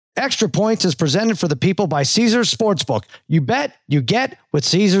Extra Points is presented for the people by Caesars Sportsbook. You bet, you get with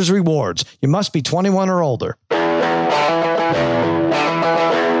Caesars Rewards. You must be 21 or older.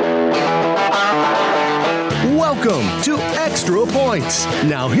 Welcome to Extra Points.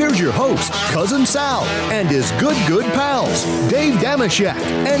 Now here's your host, Cousin Sal, and his good pals, Dave Damashek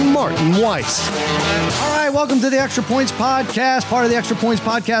and Martin Weiss. All right, welcome to the Extra Points Podcast, part of the Extra Points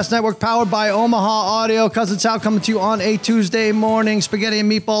Podcast Network, powered by Omaha Audio. Cousin Sal coming to you on a Tuesday morning. Spaghetti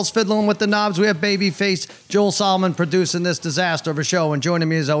and meatballs fiddling with the knobs. We have babyface Joel Solomon producing this disaster of a show. And joining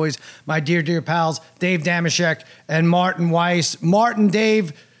me as always, my dear pals, Dave Damashek and Martin Weiss. Martin,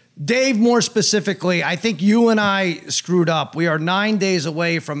 Dave, more specifically, I think you and I screwed up. We are 9 days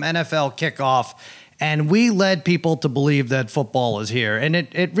away from NFL kickoff, and we led people to believe that football is here, and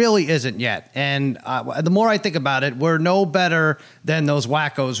it really isn't yet. And the more I think about it, we're no better than those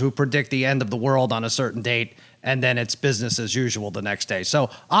wackos who predict the end of the world on a certain date, and then it's business as usual the next day.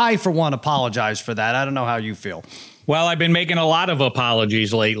 So I, for one, apologize for that. I don't know how you feel. Well, I've been making a lot of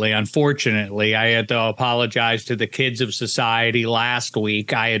apologies lately. Unfortunately, I had to apologize to the kids of society last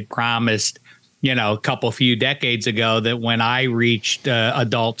week. I had promised, a few decades ago that when I reached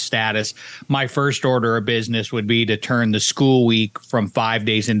adult status, my first order of business would be to turn the school week from 5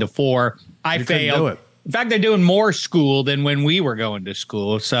 days into 4. I failed. Do it. In fact, they're doing more school than when we were going to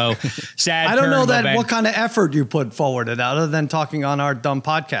school. So sad. I don't know what kind of effort you put forward it other than talking on our dumb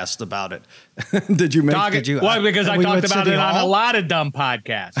podcast about it. Well, because I talked about it on a lot of dumb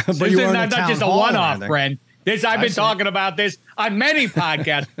podcasts. But this is not just a one-off, friend. I've been talking about this on many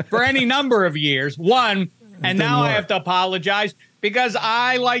podcasts for any number of years. And now I have to apologize because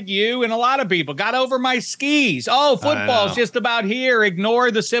I, like you and a lot of people, got over my skis. Oh, football's just about here. Ignore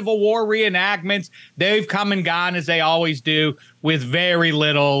the Civil War reenactments. They've come and gone as they always do, with very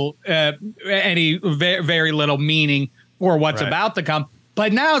little very little meaning for what's about to come.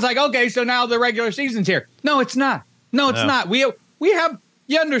 But now it's like, okay, so now the regular season's here. No, it's not. No, it's not. We have,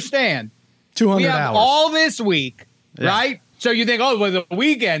 you understand, 200 we have hours. all this week, right? So you think, the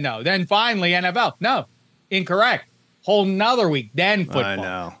weekend, though, then finally NFL. No, incorrect. Whole nother week, then football. I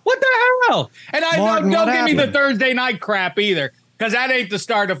know. What the hell? And don't give me the Thursday night crap either, because that ain't the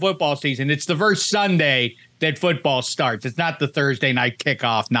start of football season. It's the first Sunday that football starts. It's not the Thursday night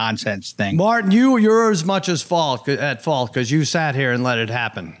kickoff nonsense thing. Martin, you're as much as at fault because you sat here and let it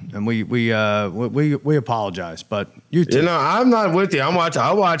happen, and we apologize. But you too. I'm not with you.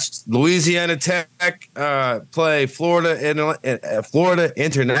 I watched Louisiana Tech play Florida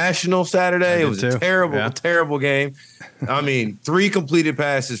International Saturday. It was a terrible game. I mean, 3 completed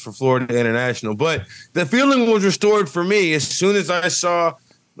passes for Florida International, but the feeling was restored for me as soon as I saw.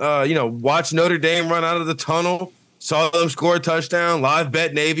 Watch Notre Dame run out of the tunnel, saw them score a touchdown, live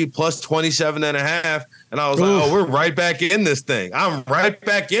bet Navy plus 27.5. And I was like, oh, we're right back in this thing. I'm right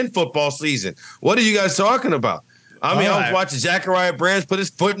back in football season. What are you guys talking about? I was watching Zachariah Brands put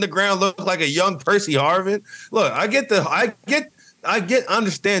his foot in the ground, look like a young Percy Harvin. Look,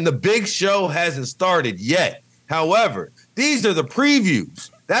 understand the big show hasn't started yet. However, these are the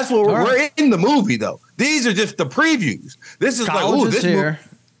previews. That's what we're in the movie, though. These are just the previews. This is this here.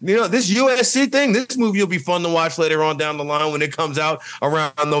 This USC thing, this movie will be fun to watch later on down the line when it comes out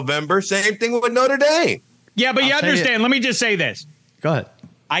around November. Same thing with Notre Dame. Yeah, but you understand. Let me just say this. Go ahead.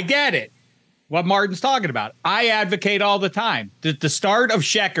 I get it, what Martin's talking about. I advocate all the time that the start of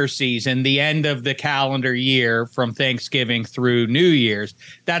Shecker season, the end of the calendar year from Thanksgiving through New Year's,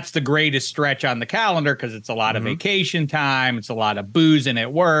 that's the greatest stretch on the calendar because it's a lot of vacation time. It's a lot of boozing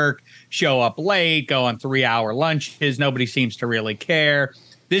at work, show up late, go on 3-hour lunches. Nobody seems to really care.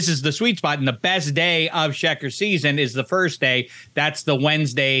 This is the sweet spot, and the best day of Shecker season is the first day. That's the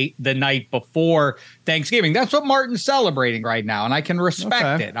Wednesday, the night before Thanksgiving. That's what Martin's celebrating right now, and I can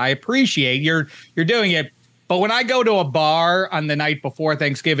respect it. I appreciate you're doing it. But when I go to a bar on the night before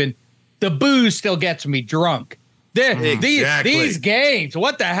Thanksgiving, the booze still gets me drunk. These games,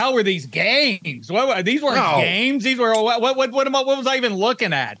 what the hell were these games? These weren't games. These were what was I even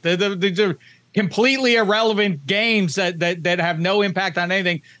looking at? The completely irrelevant games that have no impact on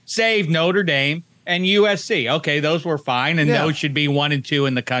anything save Notre Dame and USC. Okay, those were fine, and those should be 1 and 2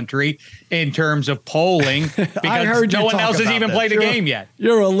 in the country in terms of polling because no one else has even played a game yet.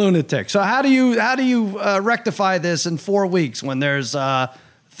 You're a lunatic. So how do you rectify this in 4 weeks when there's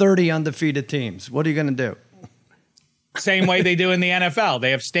 30 undefeated teams? What are you going to do? Same way they do in the NFL.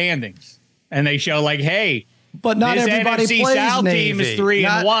 They have standings, and they show like, hey, but not this everybody NFC plays South Navy. team is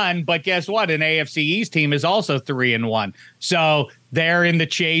 3-1, but guess what? An AFC East team is also 3-1. So they're in the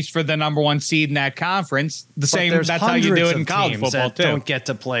chase for the number 1 seed in that conference. That's how you do it in college football too. Don't get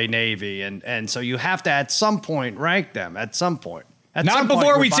to play Navy, and so you have to at some point rank them at some point. Not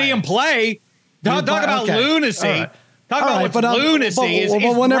before we see him play. Talk about lunacy. All right. Talk about what's lunacy is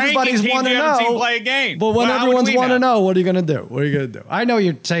when everybody's want to know, play a game. But when everyone's want to know, what are you going to do? What are you going to do? I know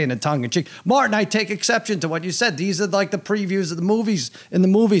you're saying it tongue in cheek. Martin, I take exception to what you said. These are like the previews of the movies in the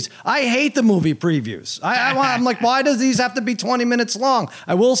movies. I hate the movie previews. I'm like, why does these have to be 20 minutes long?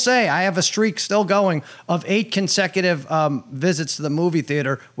 I will say I have a streak still going of 8 consecutive visits to the movie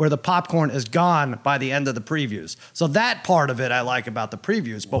theater where the popcorn is gone by the end of the previews. So that part of it I like about the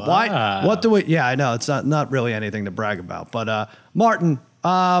previews. But why? What do we? Yeah, I know it's not really anything to brag about. But Martin,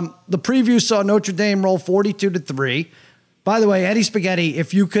 the preview saw Notre Dame roll 42-3. By the way, Eddie Spaghetti,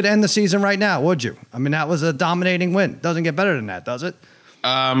 if you could end the season right now, would you? I mean, that was a dominating win. Doesn't get better than that, does it?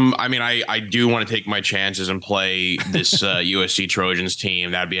 I mean, I do want to take my chances and play this USC Trojans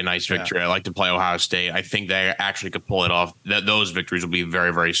team. That'd be a nice victory. I like to play Ohio State. I think they actually could pull it off. Those victories will be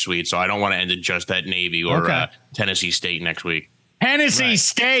very, very sweet. So I don't want to end it just at Navy or Tennessee State next week. Tennessee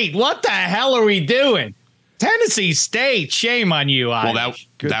State, what the hell are we doing? Tennessee State, shame on you, Irish. Well,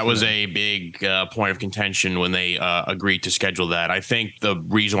 that was a big point of contention when they agreed to schedule that. I think the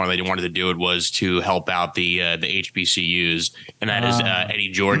reason why they wanted to do it was to help out the HBCUs, and that is Eddie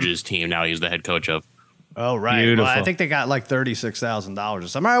George's team. Now he's the head coach of. Oh, right. Beautiful. Well, I think they got like $36,000 or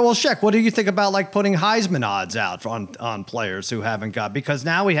something. All right, well, Sheck, what do you think about like putting Heisman odds out on players who haven't got? Because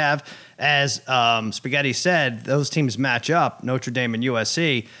now we have, as Spaghetti said, those teams match up, Notre Dame and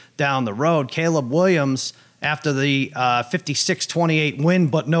USC, down the road. Caleb Williams, after the 56-28 win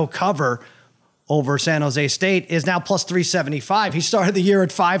but no cover over San Jose State, is now plus 375. He started the year at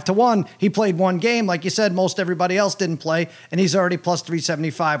 5-1. He played one game. Like you said, most everybody else didn't play, and he's already plus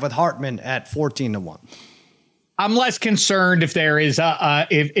 375 with Hartman at 14-1. I'm less concerned if there is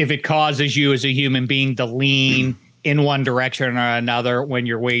if it causes you as a human being to lean in one direction or another when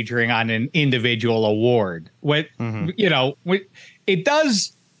you're wagering on an individual award. It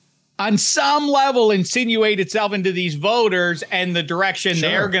does on some level insinuate itself into these voters and the direction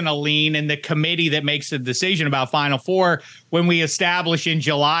they're going to lean, and the committee that makes the decision about Final Four when we establish in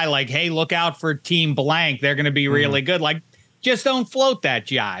July, like, hey, look out for team blank. They're going to be really good. Like, just don't float that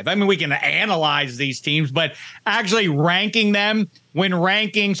jive. I mean, we can analyze these teams, but actually ranking them when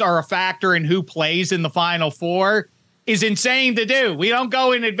rankings are a factor in who plays in the Final Four is insane to do. We don't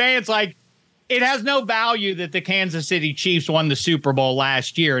go in advance. Like, it has no value that the Kansas City Chiefs won the Super Bowl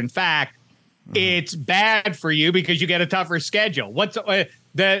last year. In fact, it's bad for you because you get a tougher schedule. What's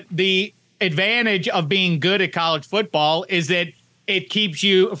the advantage of being good at college football is that it keeps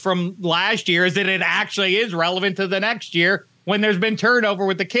you from last year, is that it actually is relevant to the next year when there's been turnover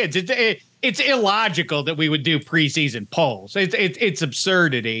with the kids. It's illogical that we would do preseason polls. It's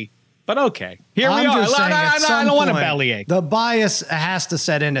absurdity. But okay, here we are. I don't want to bellyache. The bias has to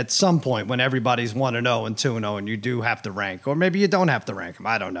set in at some point when everybody's 1-0 and 2-0, and you do have to rank, or maybe you don't have to rank them.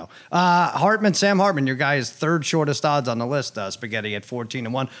 I don't know. Sam Hartman, your guy is third shortest odds on the list. Spaghetti at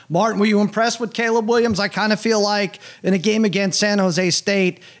 14-1. Martin, were you impressed with Caleb Williams? I kind of feel like in a game against San Jose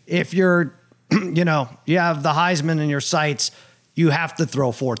State, if you're, you have the Heisman in your sights, you have to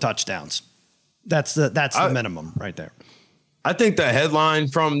throw 4 touchdowns. That's the minimum right there. I think the headline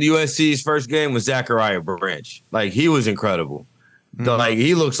from USC's first game was Zachariah Branch. Like, he was incredible. Like,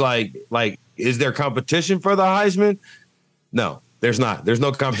 he looks like, is there competition for the Heisman? No, there's not. There's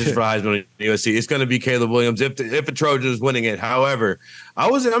no competition for Heisman in USC. It's going to be Caleb Williams if the Trojans winning it. However,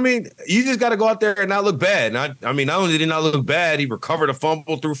 you just got to go out there and not look bad. Not only did he not look bad, he recovered a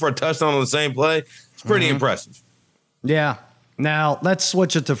fumble, threw for a touchdown on the same play. It's pretty impressive. Yeah. Now, let's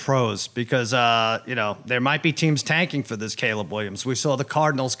switch it to pros because, there might be teams tanking for this Caleb Williams. We saw the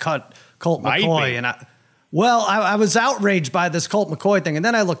Cardinals cut Colt McCoy. And I was outraged by this Colt McCoy thing, and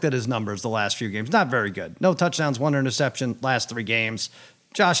then I looked at his numbers the last few games. Not very good. No touchdowns, 1 interception last 3 games.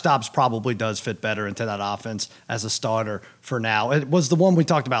 Josh Dobbs probably does fit better into that offense as a starter for now. It was the one we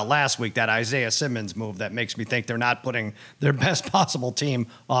talked about last week, that Isaiah Simmons move that makes me think they're not putting their best possible team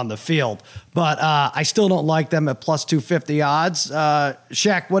on the field. But I still don't like them at plus 250 odds.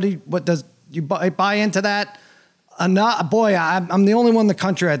 Shaq, what does you buy into that? I'm the only one in the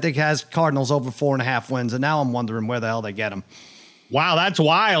country I think has Cardinals over 4.5 wins, and now I'm wondering where the hell they get them. Wow, that's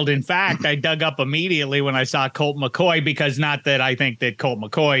wild. In fact, I dug up immediately when I saw Colt McCoy, because not that I think that Colt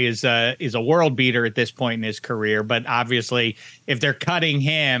McCoy is a world beater at this point in his career, but obviously if they're cutting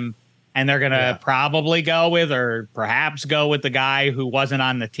him and they're going to probably go with, or perhaps go with, the guy who wasn't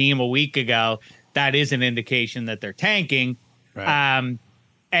on the team a week ago, that is an indication that they're tanking. Right.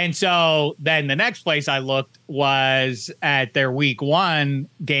 And so then the next place I looked was at their week 1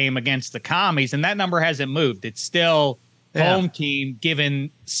 game against the Commies, and that number hasn't moved. It's still home team given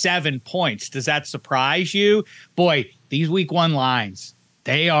 7 points. Does that surprise you? Boy, these week 1 lines,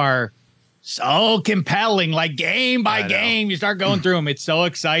 they are so compelling, like game by game. You start going through them. It's so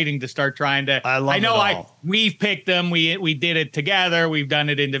exciting to start trying to. We've picked them. We did it together. We've done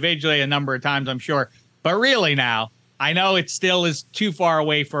it individually a number of times, I'm sure. But really now, I know it still is too far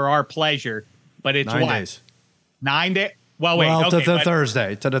away for our pleasure, but it's 9 days. 9 days? Well, wait. Well, okay, to the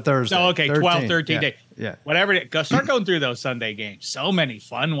Thursday. So, okay, 12, 13 days. Yeah. Whatever. Start going through those Sunday games. So many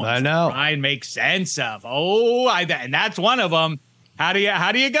fun ones. I know. To try and make sense of. And that's one of them. How do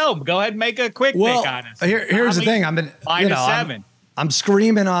you go? Go ahead and make a quick pick on us. Here's the thing. -7. I'm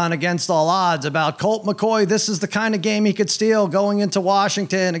screaming on against all odds about Colt McCoy. This is the kind of game he could steal going into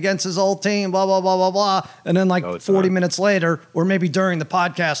Washington against his old team, blah, blah, blah, blah, blah. And then 40 minutes later, or maybe during the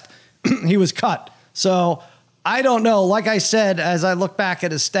podcast, he was cut. So I don't know. Like I said, as I look back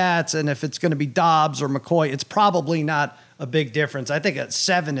at his stats, and if it's going to be Dobbs or McCoy, it's probably not a big difference. I think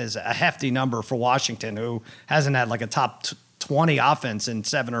 7 is a hefty number for Washington, who hasn't had like a top 20 offense in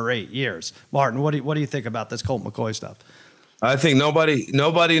 7 or 8 years. Martin, what do you think about this Colt McCoy stuff? I think nobody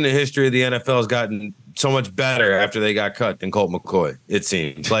in the history of the NFL has gotten so much better after they got cut than Colt McCoy. It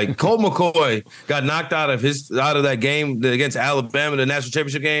seems like Colt McCoy got knocked out of that game against Alabama, the national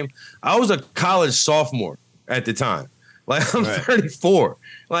championship game. I was a college sophomore at the time. Like I'm 34.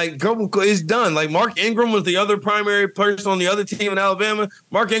 Like Colt McCoy is done. Like Mark Ingram was the other primary person on the other team in Alabama.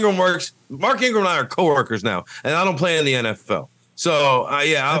 Mark Ingram and I are coworkers now, and I don't play in the NFL. So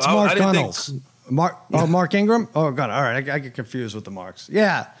that's Mark Gunnels. Mark Ingram. Oh God! All right, I get confused with the Marks.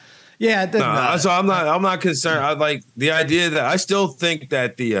 Yeah. So I'm not concerned. I like the idea that I still think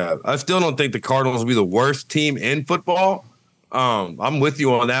that I still don't think the Cardinals will be the worst team in football. I'm with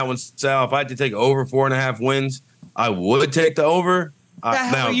you on that one, Sal. If I had to take over 4.5 wins, I would take the over. What the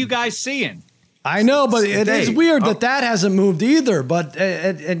hell are you guys seeing? I know, but it is weird that hasn't moved either. But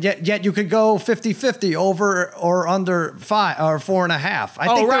and yet you could go 50-50 over or under 5 or 4.5.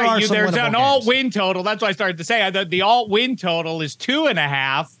 I think there's an alt-win total. That's what I started to say. The alt-win total is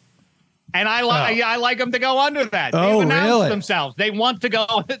 2.5, and I like them to go under that. They've announced themselves. They want to go.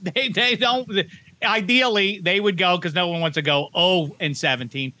 They don't. Ideally, they would go because no one wants to go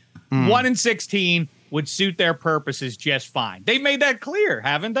 0-17. 1-16 would suit their purposes just fine. They made that clear,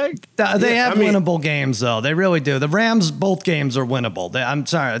 haven't they? They have winnable games, though. They really do. The Rams, both games are winnable. I'm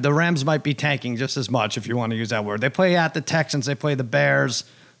sorry. The Rams might be tanking just as much, if you want to use that word. They play at the Texans. They play the Bears.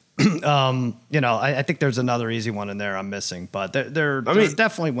 I think there's another easy one in there I'm missing, but there's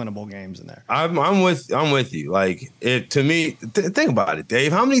definitely winnable games in there. I'm with you. Like to me, think about it,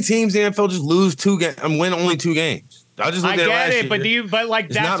 Dave. How many teams in the NFL just lose 2 games and win only 2 games? I get it, but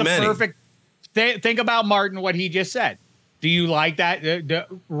that's a perfect. Think about Martin, what he just said. Do you like that? The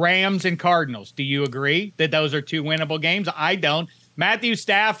Rams and Cardinals. Do you agree that those are 2 winnable games? I don't. Matthew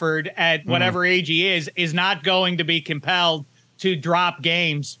Stafford, at whatever age he is not going to be compelled to drop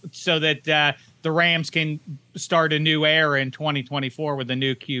games so that the Rams can start a new era in 2024 with a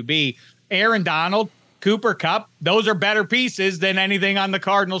new QB. Aaron Donald, Cooper Kupp, those are better pieces than anything on the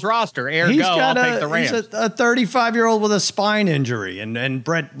Cardinals roster. I'll take the Rams. He's a 35-year-old with a spine injury, and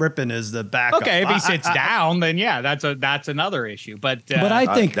Brett Rippon is the backup. Okay, if he sits down, then that's another issue. But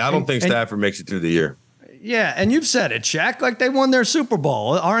I think I don't think Stafford makes it through the year. Yeah, and you've said it, Shaq. Like they won their Super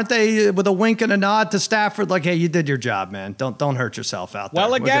Bowl, aren't they? With a wink and a nod to Stafford, like, "Hey, you did your job, man. Don't hurt yourself out there."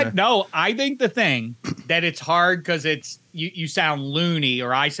 Well, again, no. I think the thing that it's hard because it's you sound loony,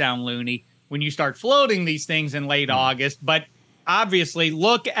 or I sound loony when you start floating these things in late August. But obviously,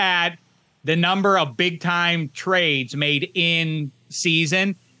 look at the number of big-time trades made in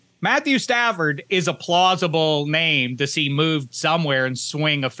season. Matthew Stafford is a plausible name to see moved somewhere and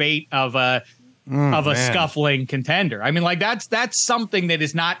swing a fate of a scuffling contender. I mean, like that's something that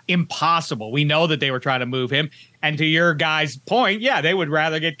is not impossible. We know that they were trying to move him. And to your guy's point, they would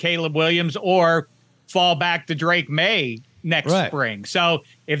rather get Caleb Williams or fall back to Drake May next spring. So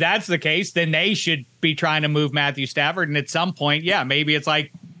if that's the case, then they should be trying to move Matthew Stafford. And at some point, maybe it's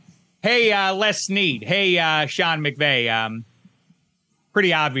like, hey, Les Snead, hey, Sean McVay,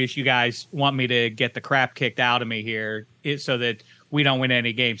 pretty obvious you guys want me to get the crap kicked out of me here so that we don't win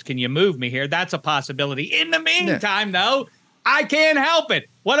any games. Can you move me here? That's a possibility. In the meantime, though, I can't help it.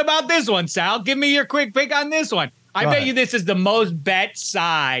 What about this one, Sal? Give me your quick pick on this one. I bet you this is the most bet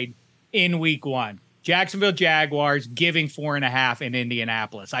side in week 1. Jacksonville Jaguars giving 4.5 in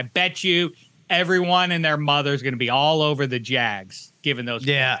Indianapolis. I bet you everyone and their mother is going to be all over the Jags given those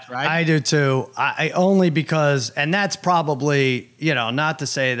points, right? I do too. I only because, and that's probably, not to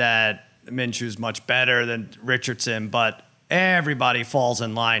say that Minshew's much better than Richardson, but everybody falls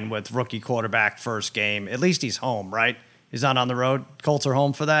in line with rookie quarterback first game. At least he's home, right? He's not on the road. Colts are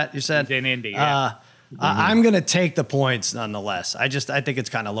home for that, you said? He's in Indy, I'm going to take the points nonetheless. I think it's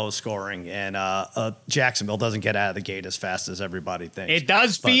kind of low scoring, and Jacksonville doesn't get out of the gate as fast as everybody thinks. It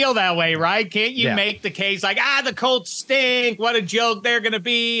does feel that way, right? Can't you make the case like, the Colts stink, what a joke they're going to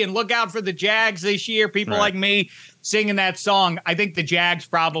be, and look out for the Jags this year? People like me singing that song. I think the Jags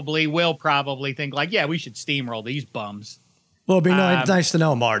will probably think like, we should steamroll these bums. Well, it'd be nice to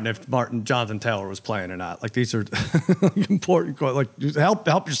know, Martin, if Jonathan Taylor was playing or not. Like, these are important. Like,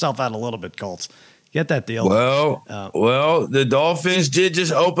 help yourself out a little bit, Colts. Get that deal. Well, the Dolphins did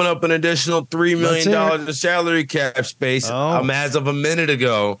just open up an additional $3 million in salary cap space as of a minute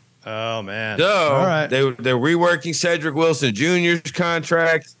ago. Oh, man. So all right. they're reworking Cedric Wilson Jr.'s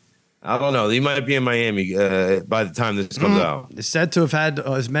contract. I don't know. He might be in Miami by the time this comes out. They're said to have had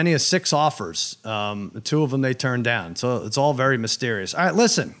as many as 6 offers. 2 of them they turned down. So it's all very mysterious. All right,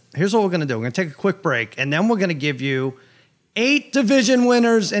 listen. Here's what we're going to do. We're going to take a quick break, and then we're going to give you 8 division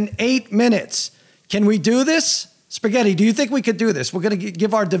winners in 8 minutes. Can we do this? Spaghetti, do you think we could do this? We're going to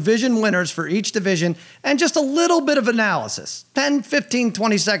give our division winners for each division and just a little bit of analysis. 10, 15,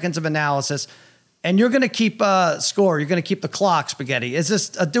 20 seconds of analysis. And you're going to keep score. You're going to keep the clock, Spaghetti. Is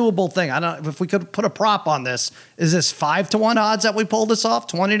this a doable thing? I don't know if we could put a prop on this. Is this 5-1 odds that we pull this off?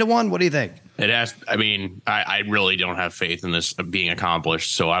 20-1? What do you think? It has. I mean, I really don't have faith in this being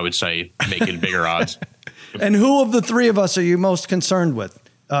accomplished. So I would say make it bigger odds. And who of the 3 of us are you most concerned with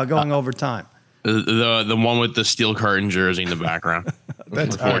going over time? The one with the steel curtain jersey in the background.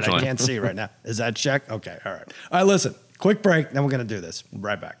 That's all right. I can't see right now. Is that check? Okay. All right. All right. Listen. Quick break, then we're going to do this. We'll be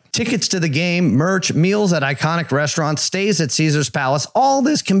right back. Tickets to the game, merch, meals at iconic restaurants, stays at Caesar's Palace. All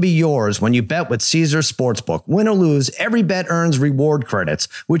this can be yours when you bet with Caesar's Sportsbook. Win or lose, every bet earns reward credits,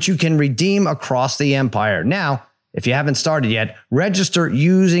 which you can redeem across the empire. Now, if you haven't started yet, register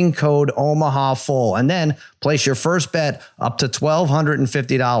using code OMAHAFULL and then place your first bet up to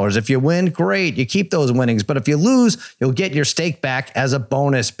 $1,250. If you win, great. You keep those winnings. But if you lose, you'll get your stake back as a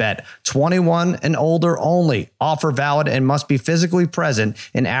bonus bet. 21 and older only. Offer valid and must be physically present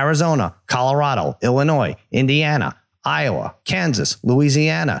in Arizona, Colorado, Illinois, Indiana, Iowa, Kansas,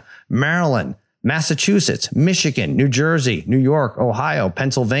 Louisiana, Maryland, Massachusetts, Michigan, New Jersey, New York, Ohio,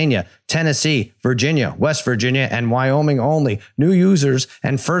 Pennsylvania, Tennessee, Virginia, West Virginia, and Wyoming only. New users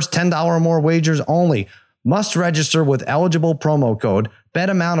and first $10 or more wagers only. Must register with eligible promo code.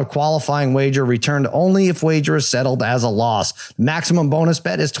 Bet amount of qualifying wager returned only if wager is settled as a loss. Maximum bonus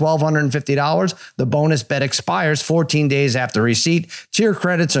bet is $1,250. The bonus bet expires 14 days after receipt. Tier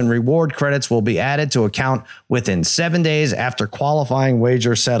credits and reward credits will be added to account within 7 days after qualifying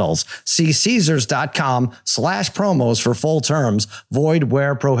wager settles. See Caesars.com/promos for full terms. Void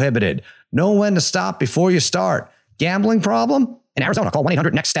where prohibited. Know when to stop before you start. Gambling problem? In Arizona, call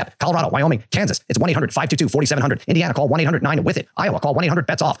 1-800-NEXT-STEP. Colorado, Wyoming, Kansas, it's 1-800-522-4700. Indiana, call 1-800-9-WITH-IT. Iowa, call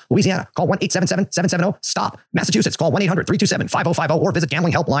 1-800-BETS-OFF. Louisiana, call 1-877-770-STOP. Massachusetts, call 1-800-327-5050 or visit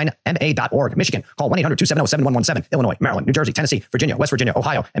gamblinghelplinema.org. Michigan, call 1-800-270-7117. Illinois, Maryland, New Jersey, Tennessee, Virginia, West Virginia,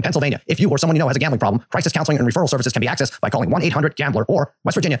 Ohio, and Pennsylvania. If you or someone you know has a gambling problem, crisis counseling and referral services can be accessed by calling 1-800-GAMBLER or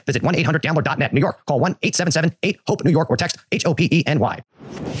West Virginia, visit 1-800-GAMBLER.net. New York, call 1-877-8-HOPE-NEW York or text HOPENY.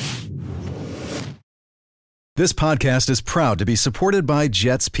 This podcast is proud to be supported by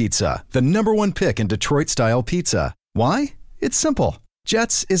Jets Pizza, the #1 pick in Detroit-style pizza. Why? It's simple.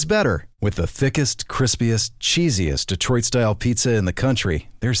 Jets is better. With the thickest, crispiest, cheesiest Detroit-style pizza in the country,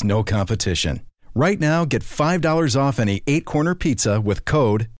 there's no competition. Right now, get $5 off any 8-corner pizza with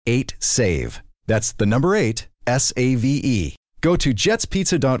code 8SAVE. That's the number 8, SAVE. Go to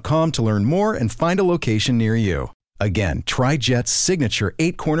jetspizza.com to learn more and find a location near you. Again, try Jet's signature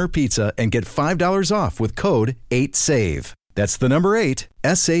 8-corner pizza and get $5 off with code 8SAVE. That's the number 8,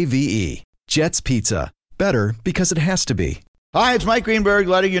 SAVE. Jet's Pizza. Better because it has to be. Hi, it's Mike Greenberg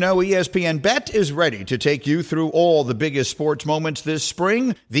letting you know ESPN Bet is ready to take you through all the biggest sports moments this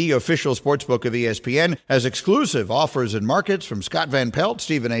spring. The official sportsbook of ESPN has exclusive offers and markets from Scott Van Pelt,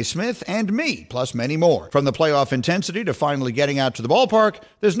 Stephen A. Smith, and me, plus many more. From the playoff intensity to finally getting out to the ballpark,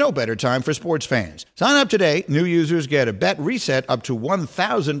 there's no better time for sports fans. Sign up today. New users get a bet reset up to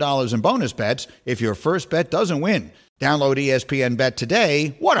 $1,000 in bonus bets if your first bet doesn't win. Download ESPN Bet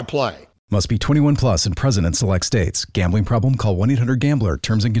today. What a play. Must be 21 plus and present in select states. Gambling problem? Call 1-800-GAMBLER.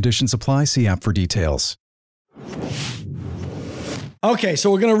 Terms and conditions apply. See app for details. Okay, so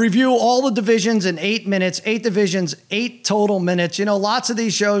we're going to review all the divisions in 8 minutes. 8 divisions, 8 total minutes. You know, lots of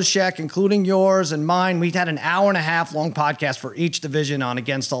these shows, Shaq, including yours and mine, we've had an hour-and-a-half long podcast for each division on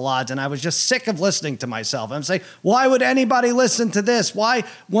Against All Odds, and I was just sick of listening to myself. I'm saying, why would anybody listen to this? Why,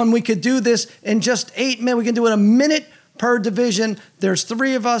 when we could do this in just 8 minutes, we can do it a minute per division. There's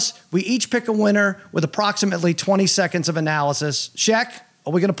 3 of us. We each pick a winner with approximately 20 seconds of analysis. Shaq,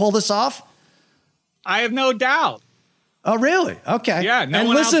 are we going to pull this off? I have no doubt. Oh, really? Okay. Yeah. No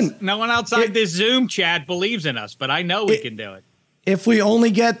one outside this Zoom chat believes in us, but I know we can do it. If we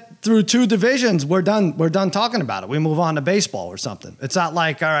only get through 2 divisions, we're done. We're done talking about it. We move on to baseball or something. It's not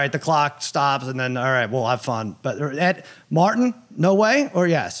like, all right, the clock stops and then, all right, we'll have fun. But Martin, no way or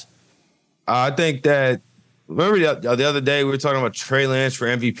yes? I think that, remember the other day we were talking about Trey Lance for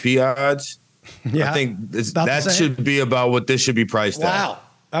MVP odds? Yeah. I think that should be about what this should be priced at. Wow.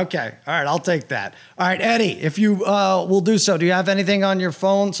 Okay. All right. I'll take that. All right, Eddie, if you will do so, do you have anything on your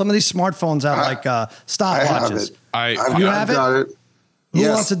phone? Some of these smartphones have stopwatches. I've got it. Who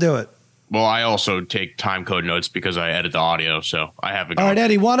wants to do it? Well, I also take time code notes because I edit the audio, so I have it. All right,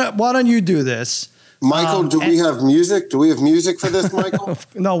 Eddie, why don't you do this? Michael, do we have music? Do we have music for this, Michael?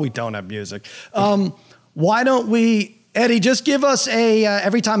 No, we don't have music. Why don't we, Eddie, just give us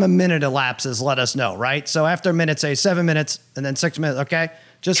every time a minute elapses, let us know, right? So after a minute, say 7 minutes and then 6 minutes, okay?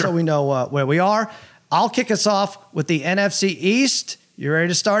 Just so we know where we are. I'll kick us off with the NFC East. You ready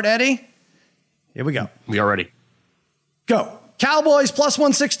to start, Eddie? Here we go. We are ready. Go. Cowboys plus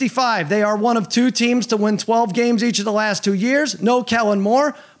 165. They are one of 2 teams to win 12 games each of the last 2 years. No Kellen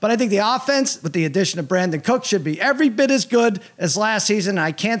Moore, but I think the offense, with the addition of Brandon Cook, should be every bit as good as last season. And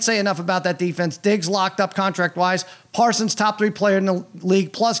I can't say enough about that defense. Diggs locked up contract-wise. Parsons, top 3 player in the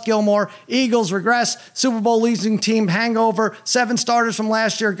league, plus Gilmore. Eagles regress. Super Bowl losing team hangover. 7 starters from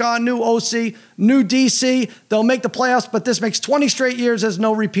last year gone. New OC, new DC. They'll make the playoffs, but this makes 20 straight years as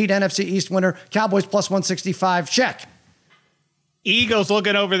no repeat NFC East winner. Cowboys plus 165. Check. Eagles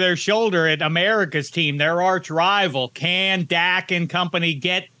looking over their shoulder at America's team, their arch rival. Can Dak and company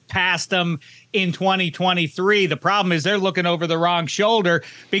get past them in 2023? The problem is they're looking over the wrong shoulder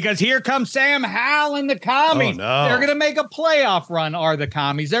because here comes Sam Howell and the Commies. Oh, no. They're going to make a playoff run, are the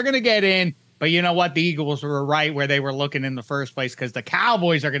Commies. They're going to get in. But you know what? The Eagles were right where they were looking in the first place because the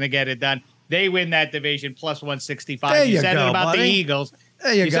Cowboys are going to get it done. They win that division plus 165. There you said go, it about buddy. the Eagles.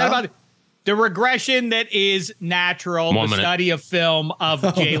 There you go. Said about the regression that is natural, study of film of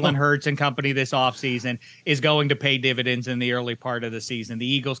Jalen Hurts and company this offseason is going to pay dividends in the early part of the season. The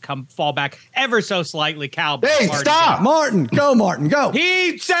Eagles fall back ever so slightly. Cowboys. Hey, stop. Martin, go.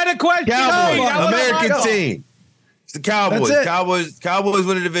 He said a question. Cowboys, American team. It's the Cowboys. That's it. Cowboys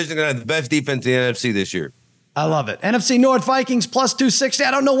win the division. Going to have the best defense in the NFC this year. I love it. NFC North Vikings plus 260.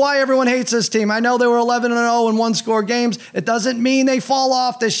 I don't know why everyone hates this team. I know they were 11-0 in one-score games. It doesn't mean they fall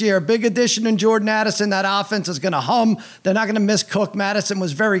off this year. Big addition in Jordan Addison. That offense is going to hum. They're not going to miss Cook. Madison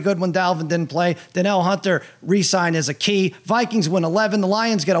was very good when Dalvin didn't play. Danielle Hunter re-sign is a key. Vikings win 11. The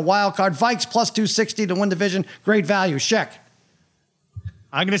Lions get a wild card. Vikes plus 260 to win division. Great value. Sheck.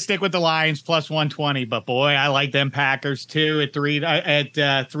 I'm going to stick with the Lions plus 120, but boy, I like them Packers too at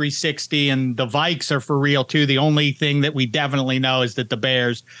 360, and the Vikes are for real too. The only thing that we definitely know is that the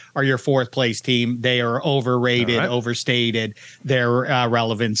Bears are your 4th place team. They are overrated, overstated their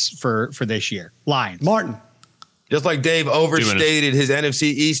relevance for this year. Lions. Martin. Just like Dave overstated his NFC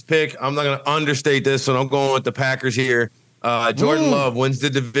East pick, I'm not going to understate this one. I'm going with the Packers here. Jordan Love wins the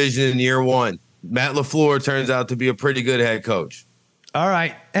division in year 1. Matt LaFleur turns out to be a pretty good head coach. All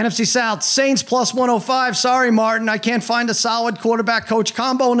right. NFC South, Saints plus 105. Sorry, Martin. I can't find a solid quarterback coach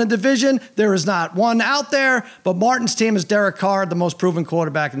combo in the division. There is not one out there, but Martin's team is Derek Carr, the most proven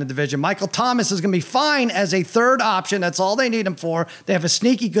quarterback in the division. Michael Thomas is going to be fine as a 3rd option. That's all they need him for. They have a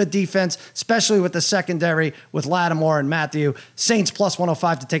sneaky good defense, especially with the secondary with Lattimore and Matthew. Saints plus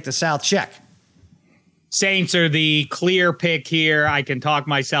 105 to take the South. Check. Saints are the clear pick here. I can talk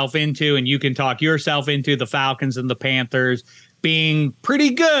myself into, and you can talk yourself into the Falcons and the Panthers being pretty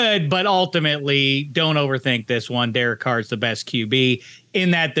good, but ultimately don't overthink this one. Derek Carr's the best QB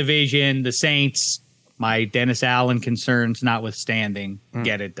in that division. The Saints, my Dennis Allen concerns notwithstanding,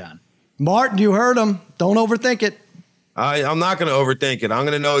 get it done. Martin, you heard him. Don't overthink it. I'm not going to overthink it. I'm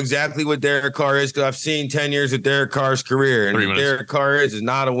going to know exactly what Derek Carr is because I've seen 10 years of Derek Carr's career. And what Derek Carr is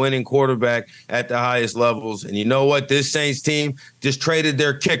not a winning quarterback at the highest levels. And you know what? This Saints team just traded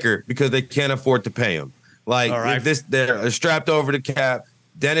their kicker because they can't afford to pay him. They're strapped over the cap.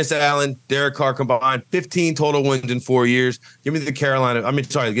 Dennis Allen, Derek Carr combined 15 total wins in 4 years. Give me the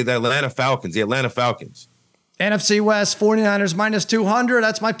Atlanta Falcons. The Atlanta Falcons. NFC West, 49ers minus 200.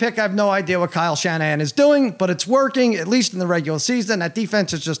 That's my pick. I have no idea what Kyle Shanahan is doing, but it's working, at least in the regular season. That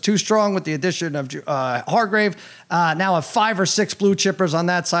defense is just too strong with the addition of Hargrave. Now have 5 or 6 blue chippers on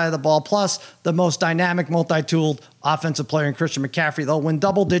that side of the ball, plus the most dynamic, multi-tooled offensive player in Christian McCaffrey. They'll win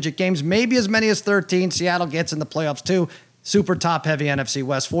double-digit games, maybe as many as 13. Seattle gets in the playoffs too. Super top-heavy NFC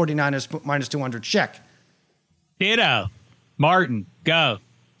West, 49ers minus 200. Check. Ditto. Martin, go.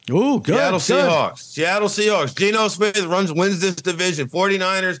 Ooh, good. Seattle Seahawks. Geno Smith wins this division.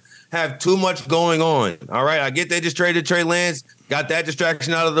 49ers have too much going on. All right. I get they just traded Trey Lance, got that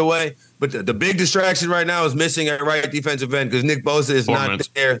distraction out of the way. But the big distraction right now is missing at right defensive end because Nick Bosa is not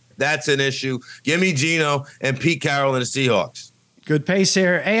there. That's an issue. Give me Geno and Pete Carroll and the Seahawks. Good pace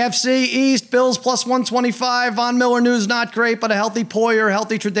here. AFC East, Bills plus 125. Von Miller news not great, but a healthy Poyer,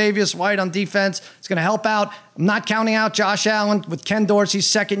 healthy Tre'Davious White on defense. It's going to help out. I'm not counting out Josh Allen with Ken Dorsey's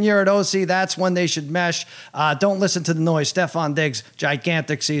second year at OC. That's when they should mesh. Don't listen to the noise. Stephon Diggs,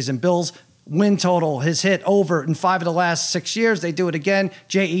 gigantic season. Bills win total has hit over in 5 of the last 6 years. They do it again.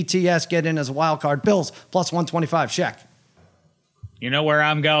 JETS get in as a wild card. Bills plus 125. Shaq. You know where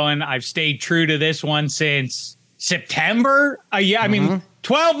I'm going. I've stayed true to this one since September. Yeah, I mean,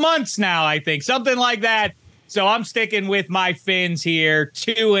 12 months now, I think, something like that. So I'm sticking with my Fins here.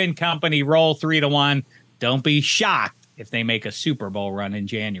 2 in company, roll 3-1. Don't be shocked if they make a Super Bowl run in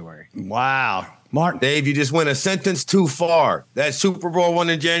January. Wow. Martin. Dave, you just went a sentence too far. That Super Bowl one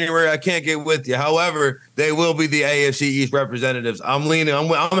in January, I can't get with you. However, they will be the AFC East representatives. I'm leaning.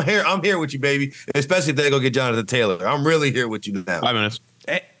 I'm here with you, baby. Especially if they go get Jonathan Taylor. I'm really here with you now. 5 minutes.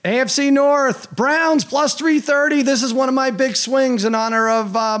 AFC North, Browns plus 330. This is one of my big swings in honor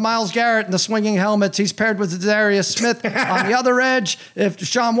of Myles Garrett and the swinging helmets. He's paired with Darius Smith on the other edge. If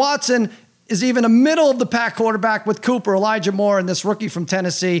Deshaun Watson is even a middle of the pack quarterback with Cooper, Elijah Moore, and this rookie from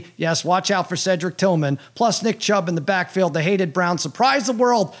Tennessee, yes, watch out for Cedric Tillman, plus Nick Chubb in the backfield. The hated Browns surprise the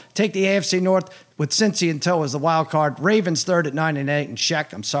world. Take the AFC North with Cincy in tow as the wild card. Ravens third at 9-8. And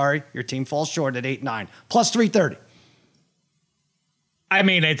Sheck, I'm sorry, your team falls short at 8-9. Plus 330. I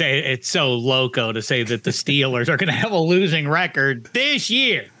mean, it's so loco to say that the Steelers are going to have a losing record this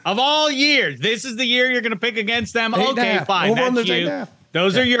year. Of all years, this is the year you're going to pick against them. Okay, fine. That's you.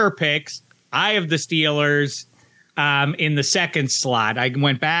 Those are your picks. I have the Steelers in the second slot. I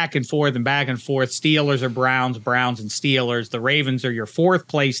went back and forth. Steelers or Browns, Browns and Steelers. The Ravens are your fourth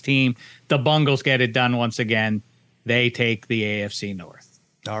place team. The Bungles get it done once again. They take the AFC North.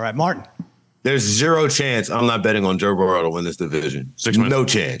 All right, Martin. There's zero chance I'm not betting on Joe Burrow to win this division. 6 minutes. No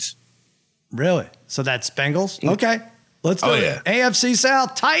chance. Really? So that's Bengals? Okay. Let's do it. Yeah. AFC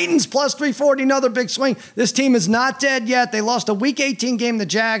South, Titans plus 340, another big swing. This team is not dead yet. They lost a Week 18 game to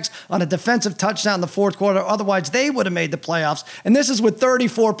Jags on a defensive touchdown in the fourth quarter. Otherwise, they would have made the playoffs. And this is with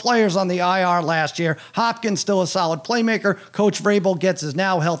 34 players on the IR last year. Hopkins still a solid playmaker. Coach Vrabel gets his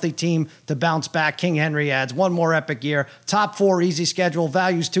now healthy team to bounce back. King Henry adds one more epic year. Top 4 easy schedule.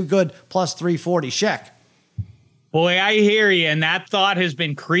 Value's too good, plus 340. Sheck. Boy, I hear you, and that thought has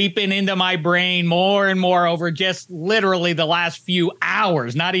been creeping into my brain more and more over just literally the last few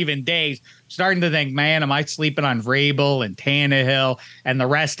hours, not even days. Starting to think, man, am I sleeping on Vrabel and Tannehill and the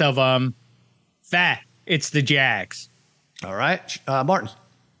rest of them? It's the Jags. All right, Martin.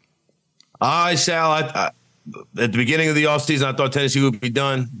 Sal, at the beginning of the offseason, I thought Tennessee would be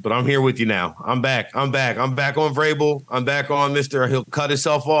done, but I'm here with you now. I'm back. I'm back on Vrabel. I'm back on Mr. He'll cut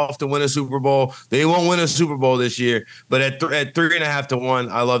himself off to win a Super Bowl. They won't win a Super Bowl this year, but at 3.5 to 1,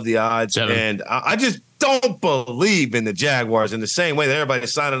 I love the odds. 7. And I just don't believe in the Jaguars in the same way that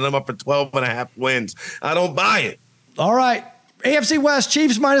everybody's signing them up for 12.5 wins. I don't buy it. All right. AFC West,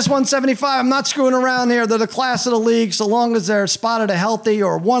 Chiefs minus 175. I'm not screwing around here. They're the class of the league so long as they're spotted a healthy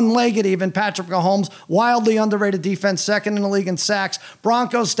or one-legged even. Patrick Mahomes, wildly underrated defense, second in the league in sacks.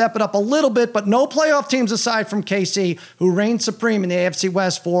 Broncos step it up a little bit, but no playoff teams aside from KC, who reign supreme in the AFC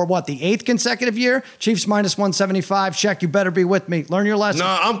West for, the 8th consecutive year? Chiefs minus 175. Sheck, you better be with me. Learn your lesson.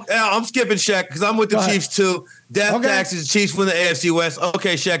 No, I'm skipping Sheck because I'm with the Chiefs too. Death taxes, Chiefs win the AFC West.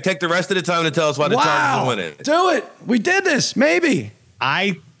 Okay, Shaq, take the rest of the time to tell us why the Chargers win it. Do it. We did this. Maybe.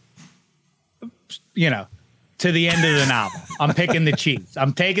 To the end of the novel, I'm picking the Chiefs.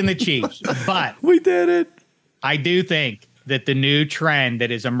 I'm taking the Chiefs. But we did it. I do think that the new trend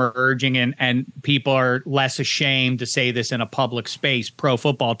that is emerging and people are less ashamed to say this in a public space, pro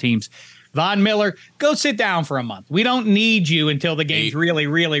football teams, Von Miller, go sit down for a month. We don't need you until the games really,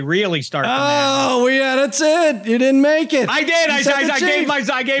 really, really start. That's it. You didn't make it. I did.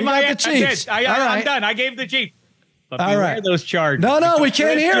 I gave my Chiefs. I'm done. I gave the Chiefs. But beware those Chargers. No, we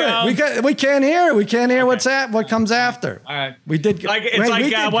can't hear it. We can't hear it. We can't hear what comes after. All right. We did.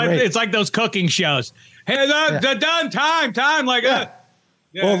 It's like those cooking shows. Hey, the done time.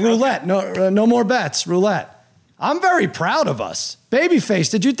 Roulette. No more bets. Roulette. I'm very proud of us. Babyface,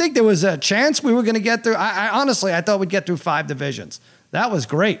 did you think there was a chance we were going to get through? I honestly thought we'd get through 5 divisions. That was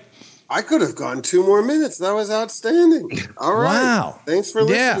great. I could have gone 2 more minutes. That was outstanding. All right. Wow. Thanks for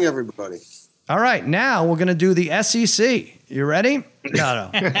listening, everybody. All right. Now we're going to do the SEC. You ready?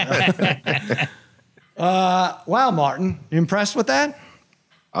 No. Wow, Martin. You impressed with that?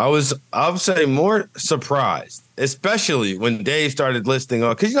 I'll say more surprised, especially when Dave started listing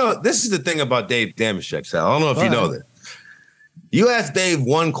on, because this is the thing about Dave Damashek, Sal. I don't know if you know that. You ask Dave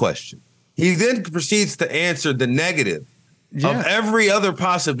one question. He then proceeds to answer the negative of every other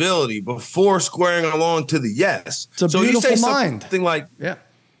possibility before squaring along to the yes. It's a beautiful mind.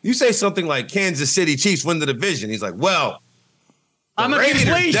 You say something like Kansas City Chiefs win the division. He's like, well, I'm a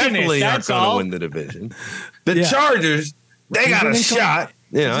completionist. Definitely aren't going to win the division. The Chargers, they got a shot.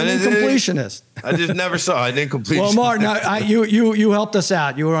 He's an incompletionist. I just never saw an incompletion. Well, Martin, you helped us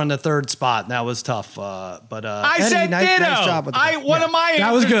out. You were on the third spot, and that was tough. But I Eddie, said nice ditto. Job with One of my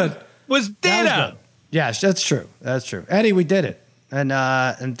that was good. Was ditto. Yes, that's true. That's true. Eddie, we did it.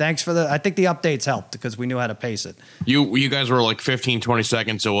 And thanks for I think the updates helped because we knew how to pace it. You guys were like 15, 20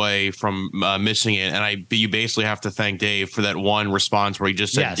 seconds away from missing it. And you basically have to thank Dave for that one response where he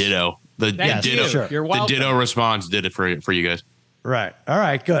just said ditto. The ditto. Sure. The ditto response did it for you guys. Right. All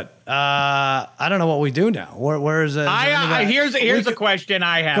right. Good. I don't know what we do now. Where is it? Here's a question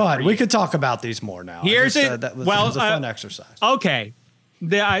I have. Go ahead. We could talk about these more now. Here's it. That was a fun exercise. Okay.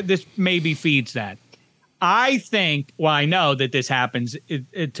 This maybe feeds that. I know that this happens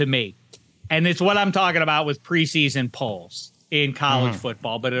to me. And it's what I'm talking about with preseason polls in college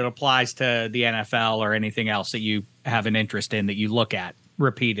football, but it applies to the NFL or anything else that you have an interest in that you look at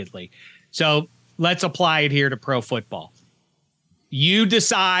repeatedly. So let's apply it here to pro football. You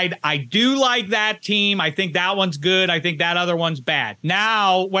decide, I do like that team. I think that one's good. I think that other one's bad.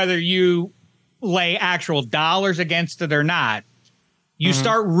 Now, whether you lay actual dollars against it or not, you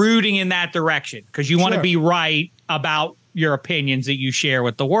start rooting in that direction because you want to be right about your opinions that you share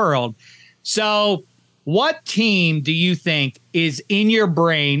with the world. So what team do you think is in your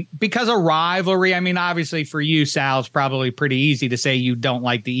brain because of rivalry? I mean, obviously for you, Sal, it's probably pretty easy to say you don't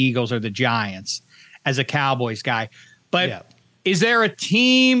like the Eagles or the Giants as a Cowboys guy. But is there a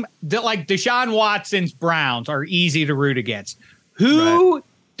team that like Deshaun Watson's Browns are easy to root against? Who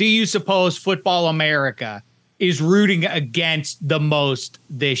do you suppose Football America is rooting against the most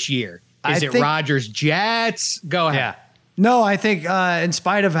this year? Is it Rodgers Jets? Go ahead. Yeah. No, I think in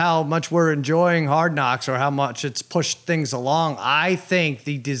spite of how much we're enjoying Hard Knocks or how much it's pushed things along, I think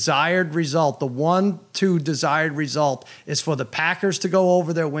the desired result, the 1-2 desired result is for the Packers to go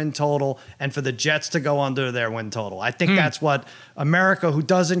over their win total and for the Jets to go under their win total. I think that's what America, who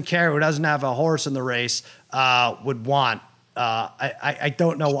doesn't care, who doesn't have a horse in the race, would want. I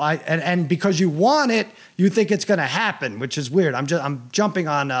don't know why. And because you want it, you think it's going to happen, which is weird. I'm jumping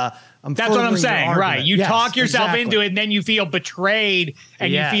on that's what I'm saying, right? You talk yourself into it, and then you feel betrayed,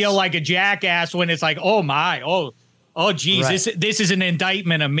 and you feel like a jackass when it's like, oh, geez, this is an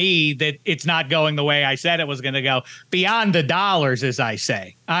indictment of me that it's not going the way I said it was going to go. Beyond the dollars, as I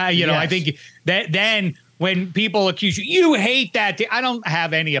say, I think that then when people accuse you hate that team. I don't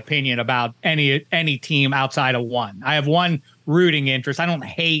have any opinion about any team outside of one. I have one rooting interest. I don't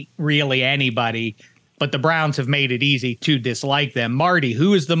hate really anybody. But the Browns have made it easy to dislike them. Marty,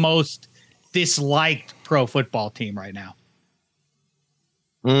 who is the most disliked pro football team right now?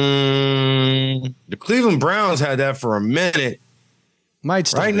 The Cleveland Browns had that for a minute.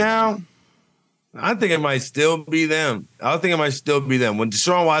 Right now, I think it might still be them. When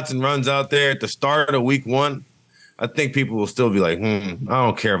Deshaun Watson runs out there at the start of week 1, I think people will still be like, I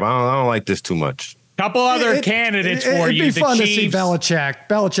don't care. I don't like this too much. Couple other candidates for you. It'd be fun to see Chiefs.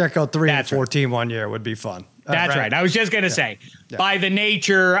 Belichick go 3-14 one year would be fun. That's right. I was just going to say, by the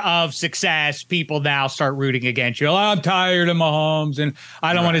nature of success, people now start rooting against you. I'm tired of Mahomes, and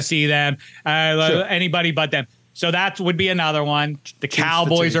I don't want to see them. Anybody but them. So that would be another one. The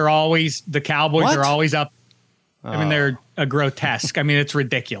Cowboys are always up. I mean, they're a grotesque. I mean, it's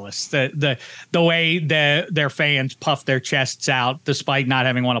ridiculous. The way their fans puff their chests out despite not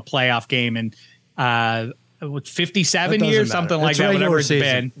having won a playoff game in 57 years, something like that, whatever it's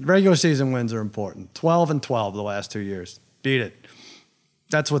been. Regular season wins are important. 12-12 the last 2 years. Beat it.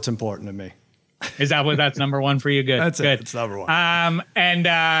 That's what's important to me. Is that that's number one for you? Good. That's good. It. It's number one. And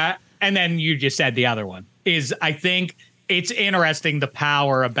then you just said the other one is, I think it's interesting the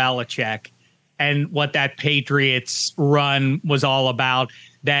power of Belichick and what that Patriots run was all about,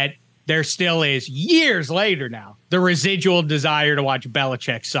 that there still is years later now, the residual desire to watch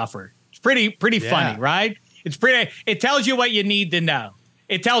Belichick suffer. Pretty funny, right? It tells you what you need to know.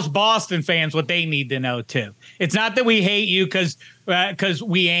 It tells Boston fans what they need to know too. It's not that we hate you because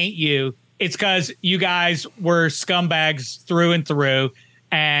we ain't you. It's because you guys were scumbags through and through.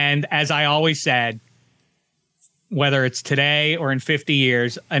 And as I always said, whether it's today or in 50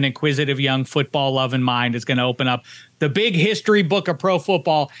 years, an inquisitive young football-loving mind is going to open up the big history book of pro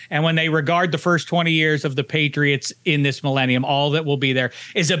football. And when they regard the first 20 years of the Patriots in this millennium, all that will be there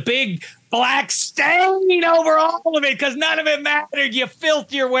is a big black stain over all of it because none of it mattered. You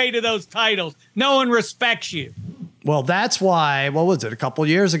filthed your way to those titles. No one respects you. Well, that's why, what was it, a couple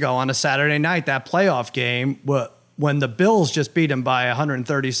years ago on a Saturday night, that playoff game, when the Bills just beat them by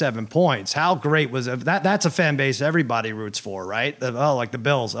 137 points. How great was it? That's a fan base everybody roots for, right? Like the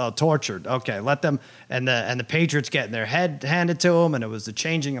Bills, tortured. Okay, let them, and the Patriots getting their head handed to them, and it was the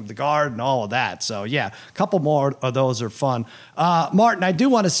changing of the guard and all of that. So, yeah, a couple more of those are fun. Martin, I do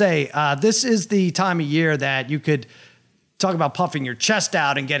want to say this is the time of year that you could talk about puffing your chest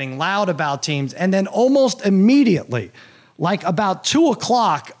out and getting loud about teams, and then almost immediately, like about 2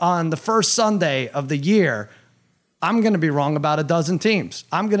 o'clock on the first Sunday of the year, I'm going to be wrong about a dozen teams.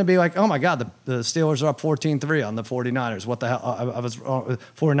 I'm going to be like, oh, my God, the Steelers are up 14-3 on the 49ers. What the hell? I was wrong.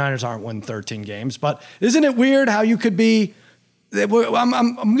 49ers aren't winning 13 games. But isn't it weird how you could be –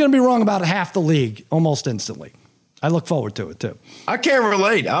 I'm going to be wrong about half the league almost instantly. I look forward to it, too. I can't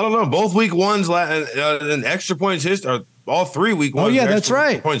relate. I don't know. Both week ones in extra points history, all 3 week ones. Oh, yeah, that's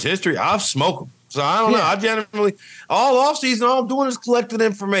right. Points history, I've smoked them. So I don't know. I generally all offseason, all I'm doing is collecting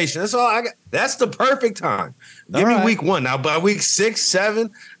information. That's all I got. That's the perfect time. Give me week one. Now by week 6,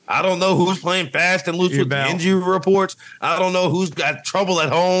 7, I don't know who's playing fast and loose with the injury reports. I don't know who's got trouble at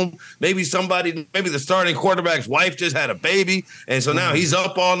home. Maybe the starting quarterback's wife just had a baby, and so now he's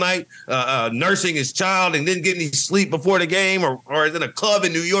up all night nursing his child and didn't get any sleep before the game, or is in a club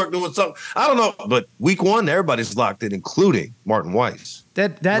in New York doing something. I don't know. But week one, everybody's locked in, including Martin Weiss.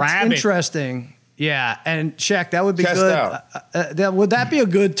 That's interesting. Yeah, and Shaq, that would be good. Would that be a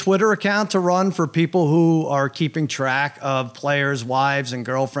good Twitter account to run for people who are keeping track of players' wives and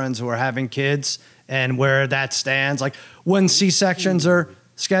girlfriends who are having kids and where that stands? Like when C-sections are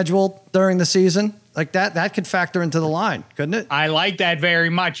scheduled during the season, like that could factor into the line, couldn't it? I like that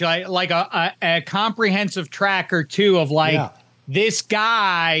very much. Like a comprehensive tracker, too, of this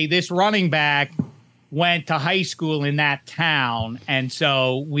guy, this running back, went to high school in that town, and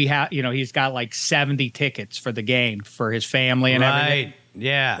so we have, he's got like 70 tickets for the game for his family and everything.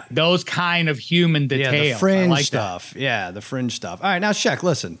 Yeah, those kind of human details. Yeah, the fringe stuff. Yeah, the fringe stuff. All right, now Shaq,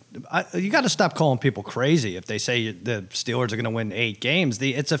 listen, you got to stop calling people crazy if they say the Steelers are going to win 8 games.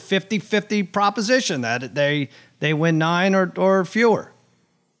 It's a 50-50 proposition that they win 9 or fewer.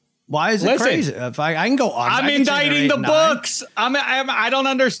 Why is it crazy? If I can go on, I'm indicting the books. I don't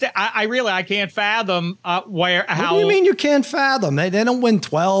understand. I can't fathom how. What do you mean you can't fathom? They don't win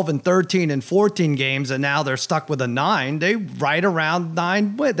 12 and 13 and 14 games, and now they're stuck with a 9. They right around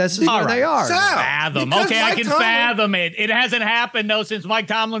 9. This is where they are. Fathom. Okay, I can fathom it. It hasn't happened though since Mike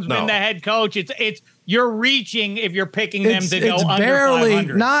Tomlin's been the head coach. It's you're reaching if you're picking them to go under 500. It's barely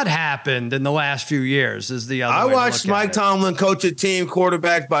not happened in the last few years is the other way I watched Mike Tomlin coach a team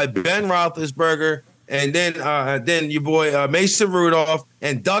quarterbacked by Ben Roethlisberger and then your boy Mason Rudolph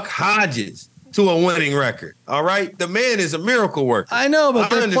and Duck Hodges to a winning record. All right? The man is a miracle worker. I know, but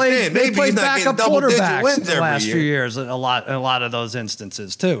they played backup quarterbacks in the last few years a lot of those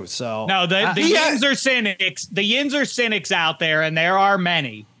instances too. So no, the Yins are cynics. The Yins are cynics out there, and there are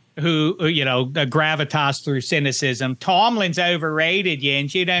many who gravitas through cynicism. Tomlin's overrated,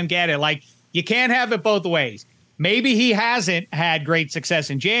 Yins. You don't get it. Like, you can't have it both ways. Maybe he hasn't had great success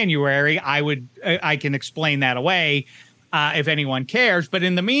in January. I can explain that away if anyone cares. But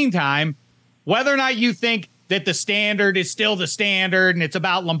in the meantime, whether or not you think that the standard is still the standard and it's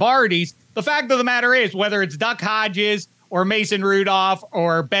about Lombardies, the fact of the matter is, whether it's Duck Hodges or Mason Rudolph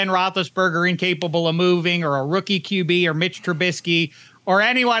or Ben Roethlisberger incapable of moving, or a rookie QB or Mitch Trubisky or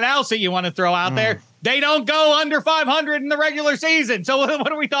anyone else that you want to throw out there, they don't go under 500 in the regular season. So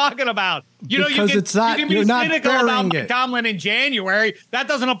what are we talking about? You can be cynical about Mike Tomlin in January. That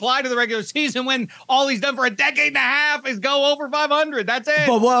doesn't apply to the regular season when all he's done for a decade and a half is go over 500. That's it.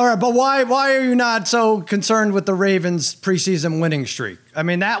 But why are you not so concerned with the Ravens' preseason winning streak? I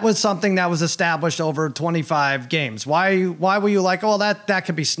mean, that was something that was established over 25 games. Why were you like, oh, that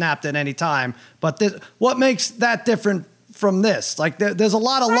could be snapped at any time? But what makes that different from this? Like, there's a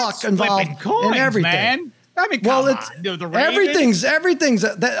lot of luck involved in everything. Man. I mean, everything's.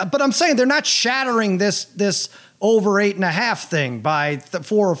 But I'm saying they're not shattering this over 8.5 thing by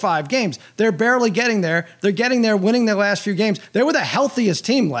 4 or 5 games. They're barely getting there. They're getting there, winning their last few games. They were the healthiest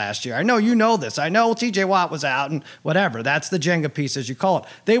team last year. I know you know this. I know T.J. Watt was out and whatever. That's the Jenga piece, as you call it.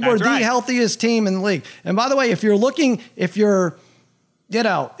 They were the healthiest team in the league. And by the way, if you're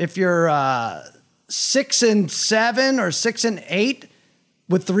 6-7 or 6-8,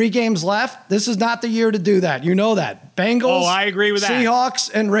 with 3 games left, this is not the year to do that. You know that. Bengals, I agree with that. Seahawks,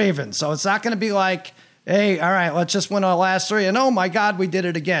 and Ravens. So it's not going to be like, hey, all right, let's just win our last 3. And, oh, my God, we did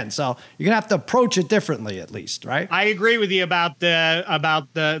it again. So you're going to have to approach it differently at least, right? I agree with you about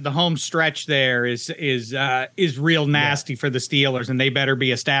the home stretch there is real nasty for the Steelers, and they better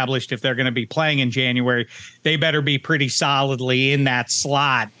be established if they're going to be playing in January. They better be pretty solidly in that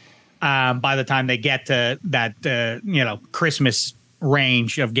slot by the time they get to that, Christmas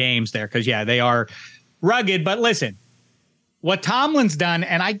range of games there. Because, they are rugged. But listen, what Tomlin's done,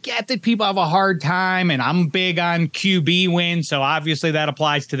 and I get that people have a hard time, and I'm big on QB wins, so obviously that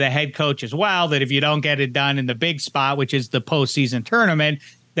applies to the head coach as well, that if you don't get it done in the big spot, which is the postseason tournament,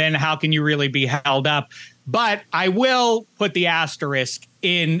 then how can you really be held up? But I will put the asterisk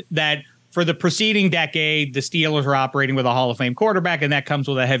in that for the preceding decade, the Steelers were operating with a Hall of Fame quarterback, and that comes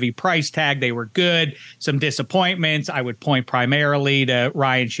with a heavy price tag. They were good. Some disappointments. I would point primarily to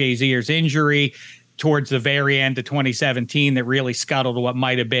Ryan Shazier's injury towards the very end of 2017 that really scuttled what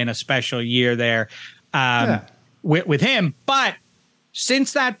might have been a special year there with him. But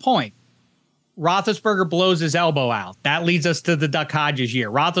since that point, Roethlisberger blows his elbow out. That leads us to the Duck Hodges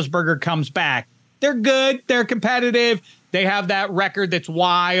year. Roethlisberger comes back. They're good. They're competitive. They have that record that's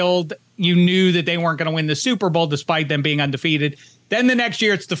wild. You knew that they weren't going to win the Super Bowl despite them being undefeated. Then the next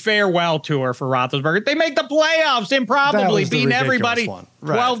year, it's the farewell tour for Roethlisberger. They make the playoffs improbably, beating everybody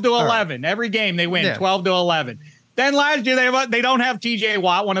 12 to 11. Right. Every game they win 12 to 11. Then last year, they don't have TJ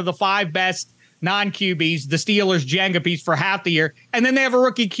Watt, one of the 5 best non-QBs, the Steelers' Jenga piece for half the year. And then they have a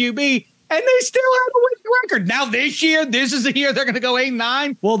rookie QB, and they still have a winning record. Now this year, this is the year they're going to go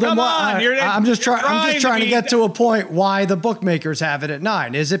 8-9. Well, then I'm just trying to get to a point why the bookmakers have it at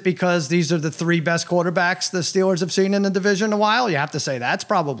 9. Is it because these are the 3 best quarterbacks the Steelers have seen in the division in a while? You have to say that's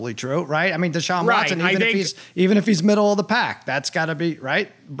probably true, right? I mean, Deshaun Watson, even if he's middle of the pack, that's got to be right.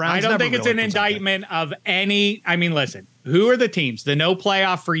 I don't think it's an indictment of any. I mean, listen, who are the teams? The no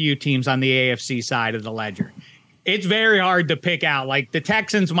playoff for you teams on the AFC side of the ledger. It's very hard to pick out. Like the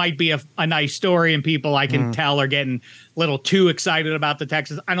Texans might be a nice story, and people I can tell are getting a little too excited about the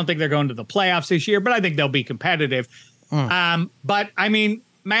Texans. I don't think they're going to the playoffs this year, but I think they'll be competitive. But I mean,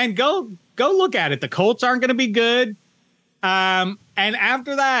 man, go look at it. The Colts aren't going to be good. And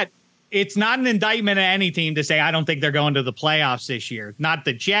after that, it's not an indictment of any team to say, I don't think they're going to the playoffs this year. Not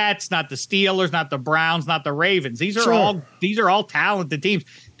the Jets, not the Steelers, not the Browns, not the Ravens. These are all talented teams.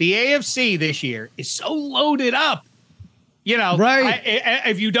 The AFC this year is so loaded up. Right.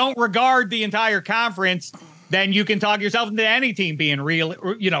 If you don't regard the entire conference, then you can talk yourself into any team being real.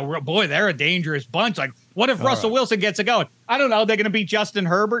 Boy, they're a dangerous bunch. Like, what if Russell Wilson gets it going? I don't know. They're going to beat Justin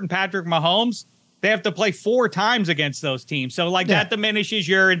Herbert and Patrick Mahomes. They have to play 4 times against those teams. So, that diminishes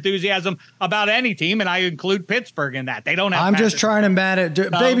your enthusiasm about any team, and I include Pittsburgh in that. They don't have just trying to manage.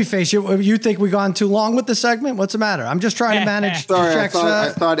 Babyface, you think we gone too long with the segment? What's the matter? I'm just trying to manage. Sorry, I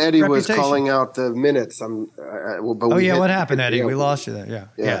thought Eddie was calling out the minutes. What happened, Eddie? We lost you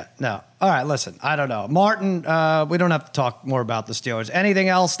there. Yeah. No. All right, listen, I don't know. Martin, we don't have to talk more about the Steelers. Anything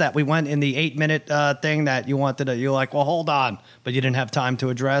else that we went in the 8-minute thing that you wanted to, you're like, well, hold on, but you didn't have time to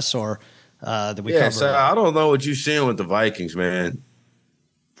address, or that we cover? So I don't know what you're seeing with the Vikings, man.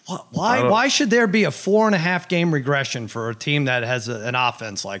 Why should there be a 4.5 game regression for a team that has an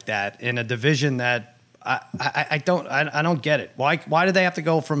offense like that in a division that I don't get it? Why did they have to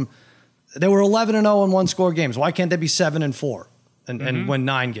go from, they were 11-0 in 1-score games. Why can't they be 7-4 and win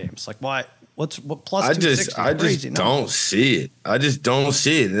 9 games? Like, why? What plus? I just don't see it. I just don't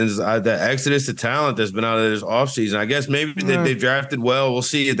see it. There's the exodus of talent that's been out of this offseason. I guess maybe they drafted well. We'll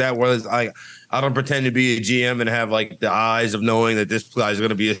see if that was. I don't pretend to be a GM and have like the eyes of knowing that this guy's going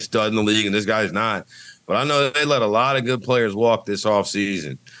to be a stud in the league and this guy's not. But I know they let a lot of good players walk this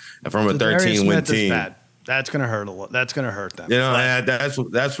offseason from a 13-win team. That's going to hurt a lot. That's going to hurt them. That's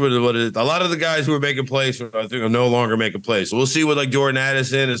what it is. A lot of the guys who are making plays, I think, are no longer making plays. So we'll see what like Jordan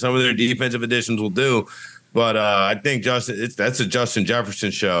Addison and some of their defensive additions will do. But I think that's a Justin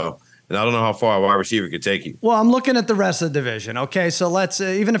Jefferson show. And I don't know how far a wide receiver could take you. Well, I'm looking at the rest of the division. Okay, so let's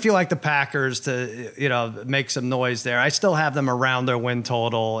even if you like the Packers to make some noise there, I still have them around their win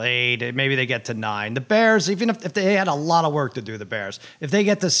total 8. Maybe they get to 9. The Bears, even if they had a lot of work to do, the Bears, if they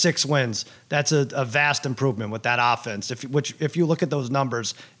get to 6 wins, that's a vast improvement with that offense. If you look at those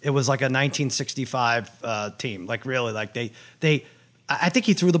numbers, it was like a 1965 team. Like really, like they. I think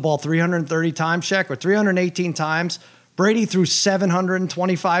he threw the ball 330 times, Shaq, or 318 times. Brady threw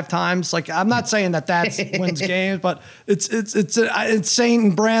 725 times. Like, I'm not saying that wins games, but it's an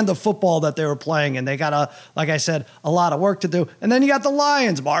insane brand of football that they were playing, and they got like I said, a lot of work to do. And then you got the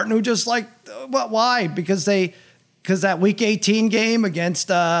Lions, Martin, who just why? Because they because that Week 18 game against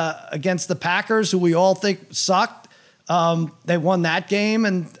the Packers, who we all think sucked, they won that game,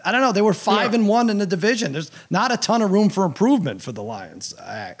 and I don't know. They were 5-1 in the division. There's not a ton of room for improvement for the Lions.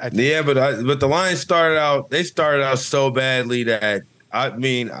 I think. Yeah, but the Lions started out so badly that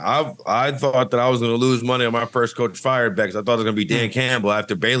I thought that I was going to lose money on my first coach fired back because I thought it was going to be Dan Campbell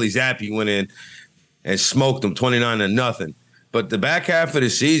after Bailey Zappi went in and smoked them 29-0. But the back half of the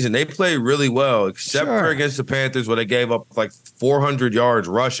season, they played really well, except for against the Panthers where they gave up like 400 yards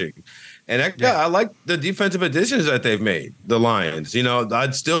rushing. And I like the defensive additions that they've made, the Lions. You know,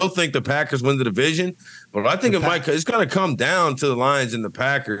 I'd still think the Packers win the division, but I think it's going to come down to the Lions and the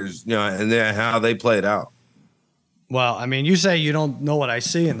Packers, you know, and how they played out. Well, I mean, you say you don't know what I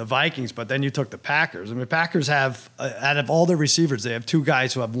see in the Vikings, but then you took the Packers. I mean, Packers have, out of all their receivers, they have 2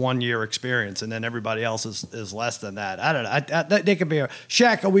 guys who have 1 year experience, and then everybody else is less than that. I don't know. They could be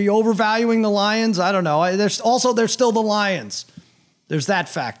Shaq, are we overvaluing the Lions? I don't know. They're still the Lions. There's that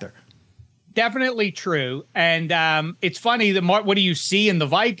factor. Definitely true. And it's funny that what do you see in the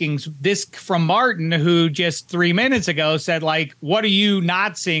Vikings? This from Martin, who just 3 minutes ago said, like, what are you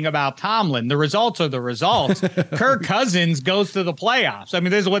not seeing about Tomlin? The results are the results. Kirk Cousins goes to the playoffs. I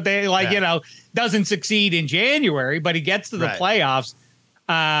mean, this is what they like, doesn't succeed in January, but he gets to the playoffs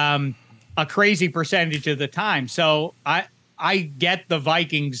a crazy percentage of the time. So I get the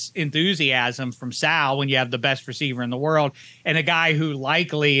Vikings enthusiasm from Sal when you have the best receiver in the world and a guy who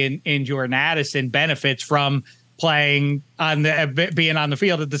likely in Jordan Addison benefits from playing being on the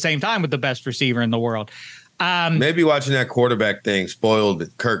field at the same time with the best receiver in the world. Maybe watching that quarterback thing spoiled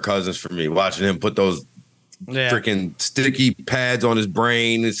Kirk Cousins for me, watching him put those freaking sticky pads on his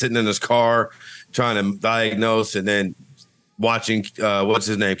brain and sitting in his car trying to diagnose, and then watching what's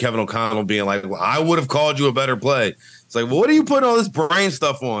his name, Kevin O'Connell being like, well, I would have called you a better play. It's like, well, what are you putting all this brain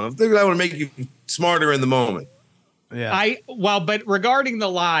stuff on? I'm thinking that would make you smarter in the moment. Yeah. But regarding the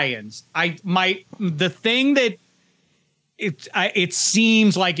Lions, the thing that it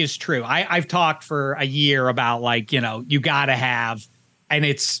seems like is true. I've talked for a year about, like, you got to have, and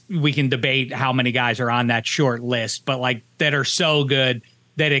we can debate how many guys are on that short list, but like that are so good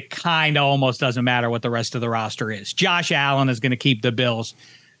that it kind of almost doesn't matter what the rest of the roster is. Josh Allen is going to keep the Bills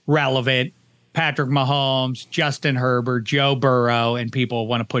relevant. Patrick Mahomes, Justin Herbert, Joe Burrow, and people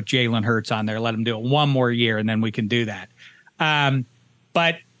want to put Jalen Hurts on there. Let him do it one more year, and then we can do that.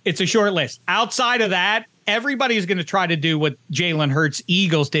 But it's a short list. Outside of that, everybody is going to try to do what Jalen Hurts'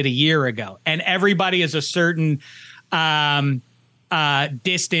 Eagles did a year ago, and everybody is a certain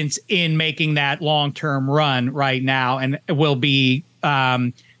distance in making that long-term run right now, and will be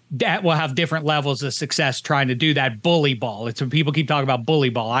that will have different levels of success trying to do that bully ball. It's when people keep talking about bully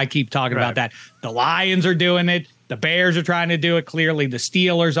ball. I keep talking about that. The Lions are doing it. The Bears are trying to do it. Clearly, the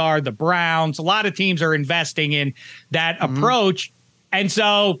Steelers are. The Browns. A lot of teams are investing in that approach. And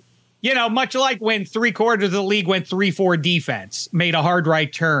so, much like when 3/4 of the league went 3-4 defense, made a hard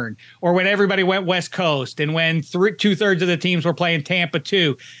right turn, or when everybody went West Coast, and when 2/3 of the teams were playing Tampa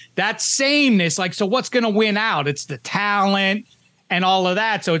 2, that sameness, like, so what's going to win out? It's the talent and all of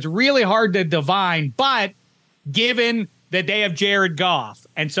that. So it's really hard to divine. But given that they have Jared Goff,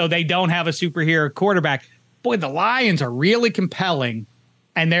 and so they don't have a superhero quarterback, boy, the Lions are really compelling,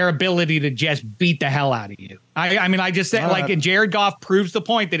 and their ability to just beat the hell out of you. I mean, I just said, and Jared Goff proves the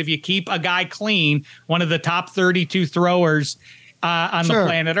point that if you keep a guy clean, one of the top 32 throwers on the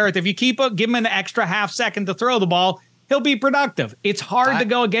planet Earth, if you give him an extra half second to throw the ball, he'll be productive. It's hard to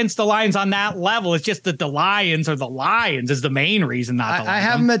go against the Lions on that level. It's just that the Lions are the Lions is the main reason not to like I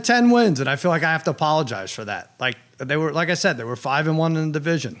have them at 10 wins, and I feel like I have to apologize for that. Like I said, they were 5-1 in the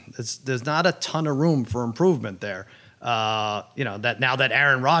division. There's not a ton of room for improvement there. That now that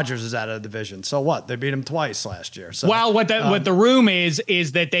Aaron Rodgers is out of the division. So what? They beat him twice last year. So what the room is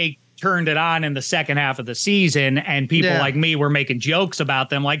that they turned it on in the second half of the season, and people like me were making jokes about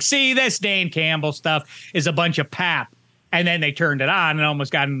them, like, see, this Dan Campbell stuff is a bunch of pap. And then they turned it on and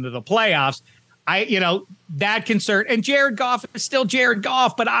almost got into the playoffs. That concern. And Jared Goff is still Jared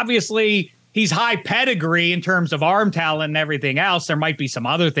Goff, but obviously he's high pedigree in terms of arm talent and everything else. There might be some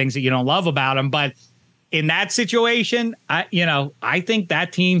other things that you don't love about him, but in that situation, I think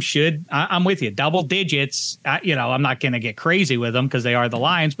that team should. I'm with you, double digits. I'm not going to get crazy with them because they are the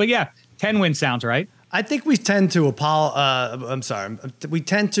Lions, but 10 wins sounds right. I think we tend to we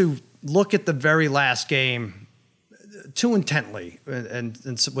tend to look at the very last game too intently and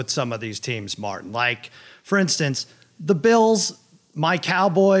with some of these teams, Martin. Like, for instance, the Bills, my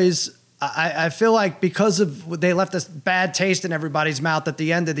Cowboys, I feel like because of they left this bad taste in everybody's mouth at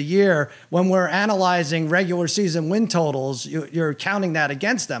the end of the year, when we're analyzing regular season win totals, you're counting that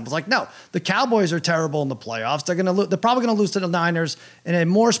against them. It's like, no, the Cowboys are terrible in the playoffs. They're probably going to lose to the Niners in a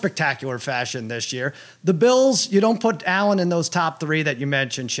more spectacular fashion this year. The Bills, you don't put Allen in those top three that you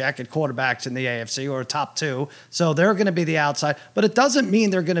mentioned, Shaq, at quarterbacks in the AFC, or top two. So they're going to be the outside, but it doesn't mean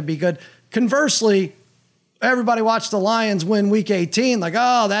they're going to be good. Conversely, everybody watched the Lions win Week 18, like,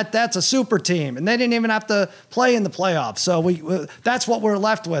 oh, that's a super team, and they didn't even have to play in the playoffs. So that's what we're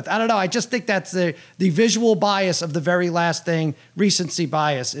left with. I don't know. I just think that's the visual bias of the very last thing. Recency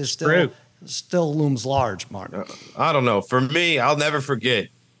bias is still looms large, Martin. I don't know. For me, I'll never forget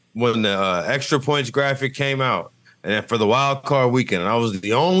when the extra points graphic came out, and for the wild card weekend, and I was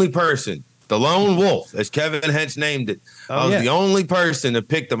the only person. The lone wolf, as Kevin Hentz named it. I was the only person to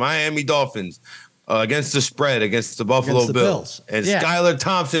pick the Miami Dolphins against the spread against the Buffalo Bills. And Skylar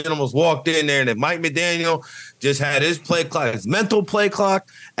Thompson almost walked in there, and if Mike McDaniel just had his play clock, his mental play clock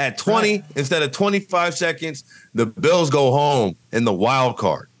at 20 instead of 25 seconds, the Bills go home in the wild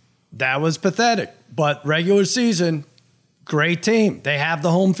card. That was pathetic. But regular season, great team. They have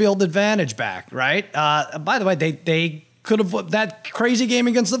the home field advantage back, right? By the way, they could have that crazy game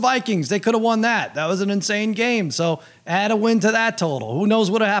against the Vikings. They could have won that. That was an insane game. So add a win to that total. Who knows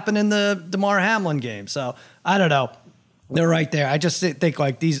what happened in the DeMar Hamlin game? So I don't know. They're right there. I just think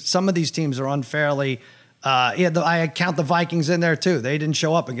like some of these teams are unfairly. I count the Vikings in there too. They didn't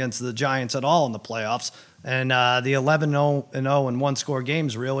show up against the Giants at all in the playoffs, and the 11-0 and one-score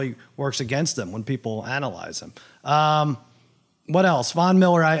games really works against them when people analyze them. What else? Von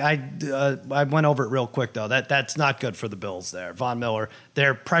Miller, I went over it real quick, though. That's not good for the Bills there. Von Miller,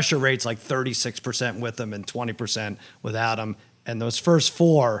 their pressure rate's like 36% with him and 20% without him. And those first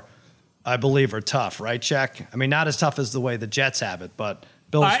four, I believe, are tough, right, Shaq? I mean, not as tough as the way the Jets have it, but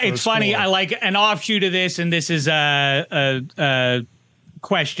Bills it's funny. I like an offshoot of this, and this is a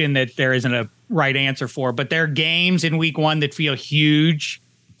question that there isn't a right answer for, but there are games in week one that feel huge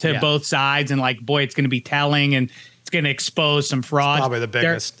to both sides, and like, boy, it's going to be telling, and going to expose some fraud. Probably the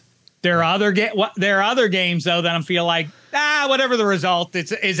biggest. There are other games though that I feel like whatever the result,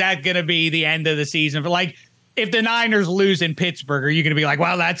 is that going to be the end of the season? But like, if the Niners lose in Pittsburgh, are you going to be like,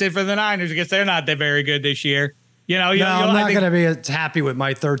 well, that's it for the Niners? I guess they're not that very good this year. I'm not going to be as happy with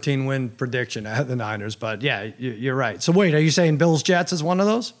my 13-win prediction at the Niners, but yeah, you're right. So wait, are you saying Bills Jets is one of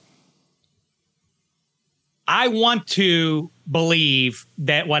those? I want to believe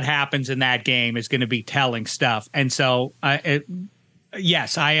that what happens in that game is going to be telling stuff. And so,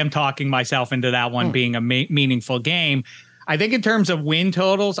 yes, I am talking myself into that one being a meaningful game. I think in terms of win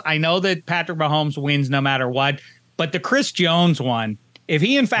totals, I know that Patrick Mahomes wins no matter what, but the Chris Jones one, if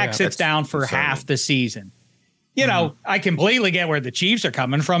he in fact sits down for half the season, I completely get where the Chiefs are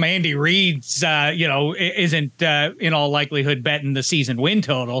coming from. Andy Reid's, isn't in all likelihood betting the season win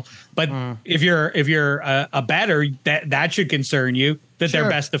total. But if you're a bettor, that should concern you that their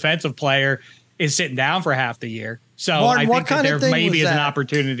best defensive player is sitting down for half the year. So Martin, I think that there maybe is an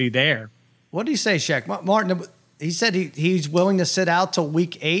opportunity there. What did he say, Shaq? Martin, he said he's willing to sit out till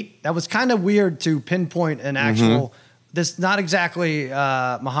week 8. That was kind of weird to pinpoint an actual. This not exactly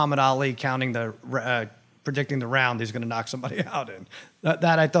Muhammad Ali counting the. Predicting the round he's going to knock somebody out in.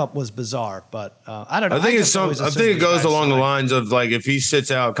 That I thought was bizarre, but I don't know. I think it goes along the lines of like if he sits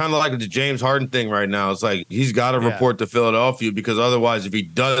out, kind of like the James Harden thing right now. It's like he's got to report to Philadelphia because otherwise, if he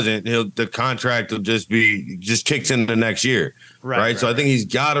doesn't, the contract will just kicks in the next year, right? So I think he's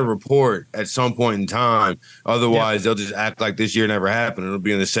got to report at some point in time. Otherwise, they'll just act like this year never happened. It'll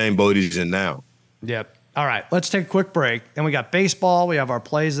be in the same boat he's in now. Yep. All right, let's take a quick break. Then we got baseball. We have our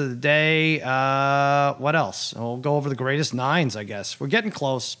plays of the day. What else? We'll go over the greatest nines, I guess. We're getting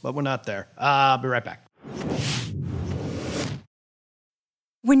close, but we're not there. I'll be right back.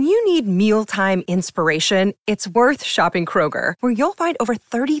 When you need mealtime inspiration, it's worth shopping Kroger, where you'll find over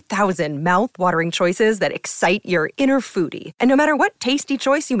 30,000 mouth-watering choices that excite your inner foodie. And no matter what tasty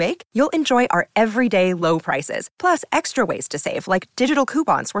choice you make, you'll enjoy our everyday low prices, plus extra ways to save, like digital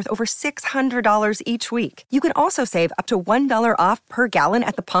coupons worth over $600 each week. You can also save up to $1 off per gallon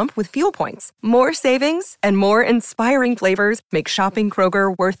at the pump with fuel points. More savings and more inspiring flavors make shopping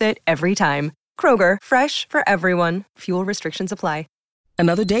Kroger worth it every time. Kroger, fresh for everyone. Fuel restrictions apply.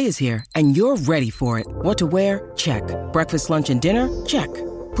 Another day is here, and you're ready for it. What to wear? Check. Breakfast, lunch, and dinner? Check.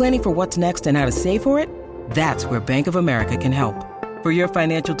 Planning for what's next and how to save for it? That's where Bank of America can help. For your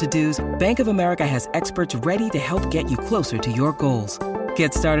financial to-dos, Bank of America has experts ready to help get you closer to your goals.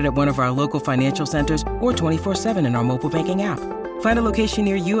 Get started at one of our local financial centers or 24/7 in our mobile banking app. Find a location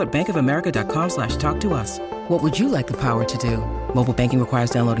near you at bankofamerica.com/talktous. What would you like the power to do? Mobile banking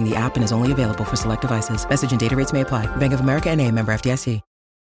requires downloading the app and is only available for select devices. Message and data rates may apply. Bank of America N.A., member FDIC.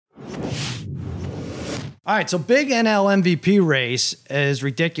 All right, so big NL MVP race is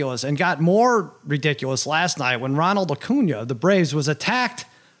ridiculous and got more ridiculous last night when Ronald Acuna of the Braves was attacked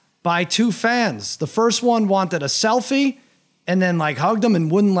by two fans. The first one wanted a selfie and then hugged him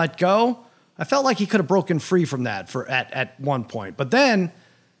and wouldn't let go. I felt like he could have broken free from that at one point. But then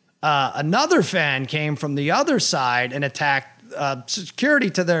another fan came from the other side and attacked.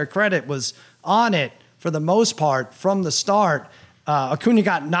 Security, to their credit, was on it for the most part from the start. Acuna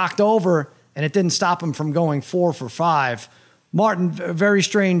got knocked over, and it didn't stop him from going 4 for 5. Martin, very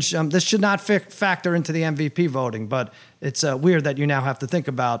strange. This should not factor into the MVP voting, but it's weird that you now have to think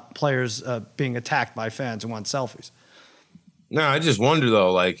about players being attacked by fans who want selfies. No, I just wonder,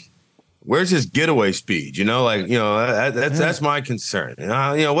 though, where's his getaway speed? That's my concern.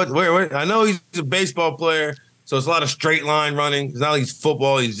 I know he's a baseball player, so it's a lot of straight line running. It's not like he's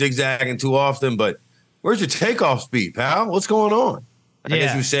football. He's zigzagging too often, but where's your takeoff speed, pal? What's going on? I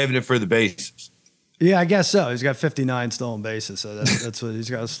guess he's saving it for the bases. Yeah, I guess so. He's got 59 stolen bases, so that's what he's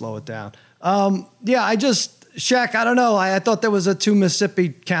got to slow it down. Shaq, I don't know. I thought there was a 2 Mississippi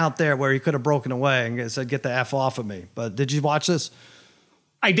count there where he could have broken away and said, "Get the F off of me." But did you watch this?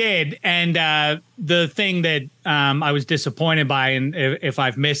 I did, and the thing that I was disappointed by, and if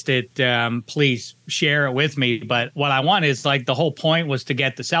I've missed it, please share it with me. But what I want is the whole point was to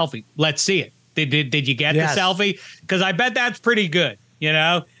get the selfie. Let's see it. Did you get the selfie? Because I bet that's pretty good.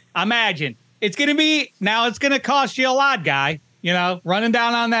 Imagine it's going to cost you a lot, guy. Running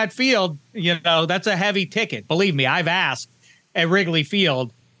down on that field, that's a heavy ticket. Believe me, I've asked at Wrigley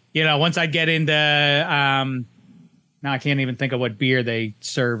Field. Once I get into now I can't even think of what beer they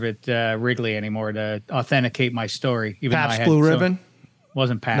serve at Wrigley anymore to authenticate my story. Even Pabst Blue Ribbon?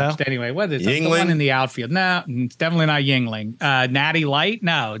 Wasn't Pabst. No? Anyway, what is Yingling? The one in the outfield? No, it's definitely not Yingling. Natty Light?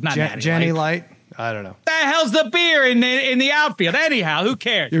 No, not Natty Jenny Light. I don't know. The hell's the beer in the outfield? Anyhow, who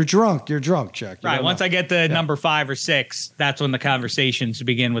cares? You're drunk, Chuck. Right. Once I get to number 5 or 6, that's when the conversations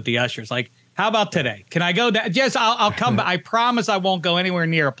begin with the ushers. How about today? Can I go down? Just I'll come back. I promise I won't go anywhere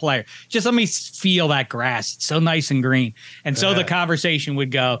near a player. Just let me feel that grass. It's so nice and green. And so the conversation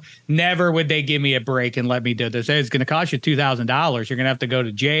would go, never would they give me a break and let me do this. It's going to cost you $2,000. You're going to have to go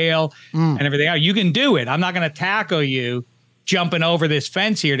to jail and everything else. You can do it. I'm not going to tackle you jumping over this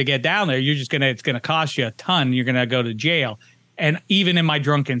fence here to get down there. It's going to cost you a ton. You're going to go to jail. And even in my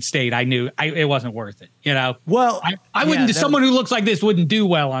drunken state, I knew it wasn't worth it. Well, I wouldn't. Someone who looks like this wouldn't do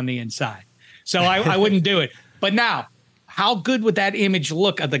well on the inside. So I wouldn't do it. But now, how good would that image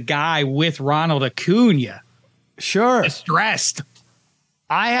look of the guy with Ronald Acuna? Sure. Stressed.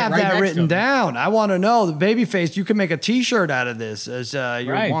 I have that written down. I want to know, the babyface, you can make a T-shirt out of this as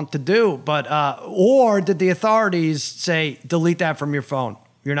you want to do. But or did the authorities say, delete that from your phone?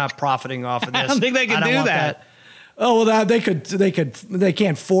 You're not profiting off of this. I don't think they can do that. Oh, well, they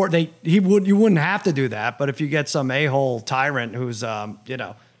can't force. You wouldn't have to do that. But if you get some a-hole tyrant who's they'll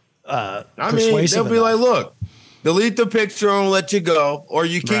be like, look, delete the picture and let you go, or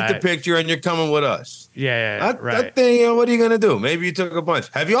you keep the picture and you're coming with us. That thing, what are you going to do? Maybe you took a bunch.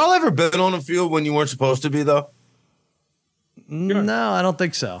 Have you all ever been on the field when you weren't supposed to be, though? Sure. No, I don't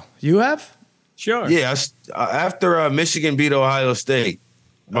think so. You have? Sure. Yeah. After Michigan beat Ohio State,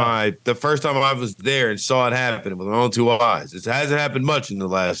 the first time I was there and saw it happen with my own 2 eyes. It hasn't happened much in the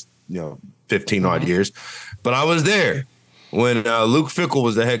last 15 odd years, but I was there when Luke Fickell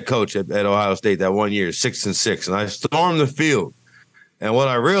was the head coach at Ohio State that one year, 6-6, and I stormed the field. And what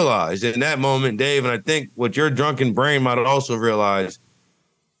I realized in that moment, Dave, and I think what your drunken brain might have also realized,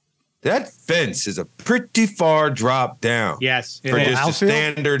 that fence is a pretty far drop down. Yes. For just a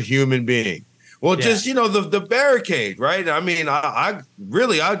standard human being. Well, just, the barricade, right? I mean, I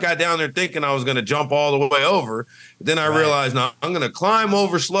got down there thinking I was going to jump all the way over. Then I realized, no, I'm going to climb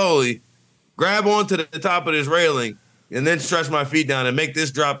over slowly, grab onto the top of this railing, and then stretch my feet down and make this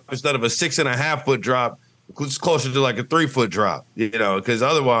drop instead of a 6.5-foot drop, it's closer to like a 3-foot drop, because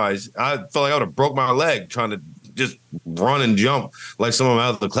otherwise I felt like I would have broke my leg trying to just run and jump like some of my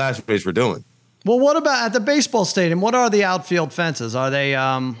other classmates were doing. Well, what about at the baseball stadium? What are the outfield fences? Are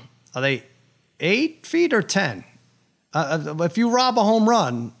they 8 feet or 10? If you rob a home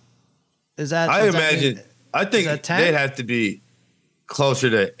run, is that? I think they'd have to be closer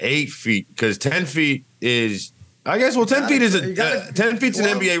to 8 feet because 10 feet is. I guess 10 feet is 10 feet's an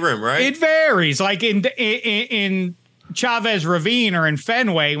NBA rim, right? It varies. Like in Chavez Ravine or in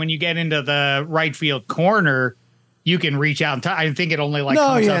Fenway, when you get into the right field corner, you can reach out and touch. I think it only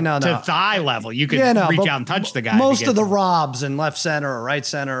comes up to thigh level. You can reach out and touch the guy. Most of the Robs in left center or right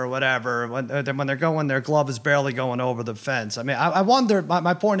center or whatever, when they're going, their glove is barely going over the fence. I mean, I wonder.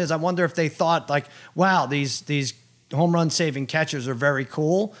 My point is, I wonder if they thought like, wow, these home run saving catchers are very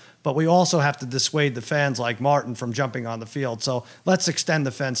cool, but we also have to dissuade the fans like Martin from jumping on the field. So let's extend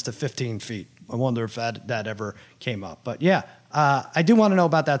the fence to 15 feet. I wonder if that ever came up. But yeah, I do want to know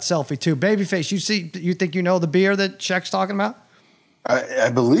about that selfie too. Babyface, you think you know the beer that Sheck's talking about? I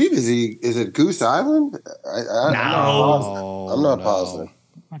believe is it Goose Island? I'm not positive.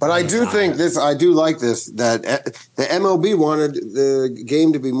 But I do think this. I do like this that the MLB wanted the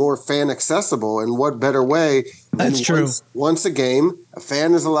game to be more fan accessible, and what better way? That's true. Once a game, a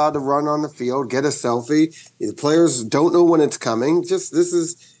fan is allowed to run on the field, get a selfie. The players don't know when it's coming. Just this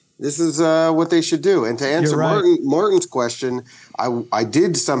is what they should do. And to answer Martin's question, I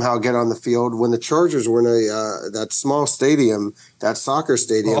did somehow get on the field when the Chargers were in that small stadium, that soccer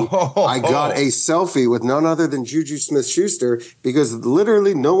stadium. I got a selfie with none other than Juju Smith-Schuster because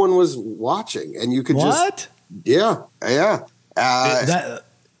literally no one was watching, and you could yeah.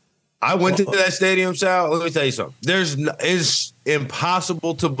 I went to that stadium, Sal. Let me tell you something. It's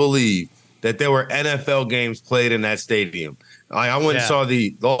impossible to believe that there were NFL games played in that stadium. I went and saw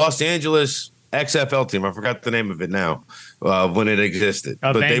the Los Angeles XFL team. I forgot the name of it now when it existed.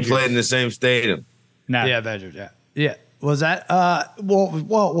 But they played in the same stadium. No. Yeah, Avengers, yeah. Was that well,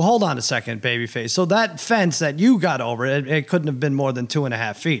 hold on a second, Babyface. So that fence that you got over, it couldn't have been more than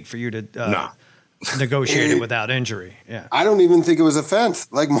 2.5 feet for you to negotiate it without injury. Yeah. I don't even think it was a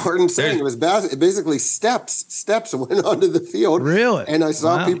fence. Like Martin said, it was basically steps went onto the field. Really? And I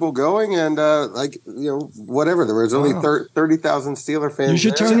saw people going and whatever. There was only 30,000 Steeler fans. You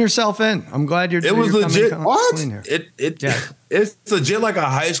should turn yourself in. I'm glad you're. It was legit. What? It's legit like a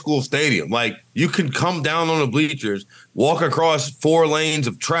high school stadium. Like you can come down on the bleachers, walk across 4 lanes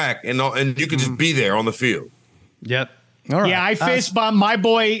of track, and you can just be there on the field. Yep. All right. Yeah, I fist bumped my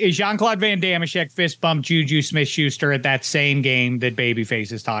boy Jean-Claude Van Damme fist bumped Juju Smith-Schuster at that same game that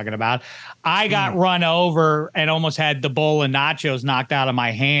Babyface is talking about. I got run over and almost had the bowl of nachos knocked out of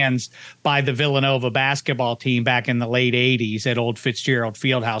my hands by the Villanova basketball team back in the late 80s at Old Fitzgerald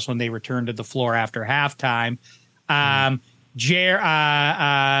Fieldhouse when they returned to the floor after halftime.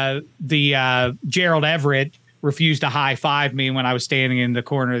 Gerald Everett refused to high-five me when I was standing in the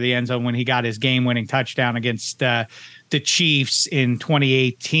corner of the end zone when he got his game-winning touchdown against the Chiefs in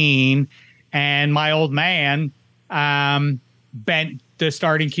 2018. And my old man bent the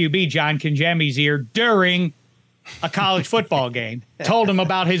starting QB, John Kangemi's ear during a college football game, told him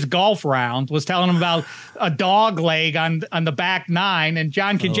about his golf round, was telling him about a dog leg on the back 9. And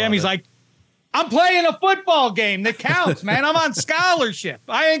John Kangemi's like, I'm playing a football game that counts, man. I'm on scholarship.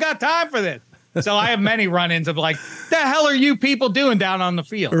 I ain't got time for this. So I have many run-ins of like, the hell are you people doing down on the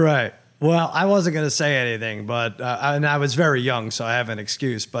field? Right. Well, I wasn't going to say anything, but and I was very young, so I have an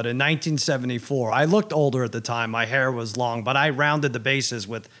excuse. But in 1974, I looked older at the time. My hair was long, but I rounded the bases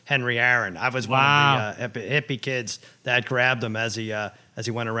with Henry Aaron. I was one of the hippie kids that grabbed him as he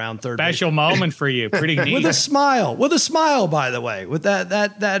went around third base. Special moment for you. Pretty neat. With a smile, by the way. With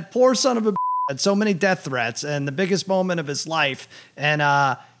that poor son of a had so many death threats and the biggest moment of his life,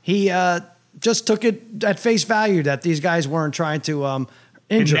 and he just took it at face value that these guys weren't trying to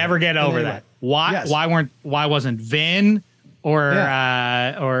injure. Never get over that. Why? Yes. Why wasn't Vin or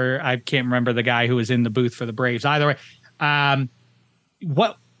I can't remember the guy who was in the booth for the Braves. Either way,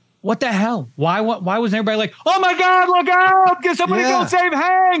 what the hell? Why wasn't everybody like, oh my God, look out! Get somebody go save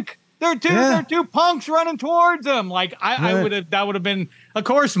Hank! There are two punks running towards him. Like that would have been, of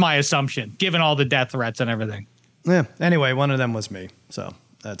course, my assumption, given all the death threats and everything. Yeah. Anyway, one of them was me. So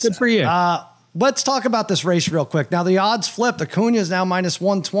that's good for you. Let's talk about this race real quick. Now the odds flipped. Acuna is now minus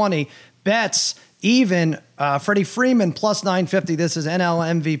 120. Betts even. Freddie Freeman plus 950. This is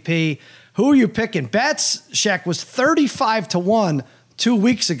NL MVP. Who are you picking? Betts, Sheck, was 35-1 2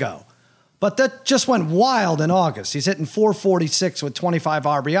 weeks ago. But that just went wild in August. He's hitting 446 with 25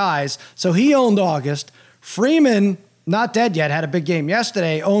 RBIs. So he owned August. Freeman, not dead yet, had a big game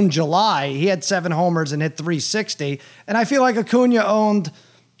yesterday, owned July. He had 7 homers and hit 360. And I feel like Acuna owned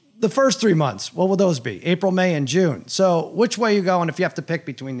the first 3 months. What will those be? April, May, and June. So which way are you going if you have to pick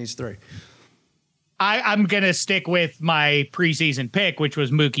between these 3? I'm going to stick with my preseason pick, which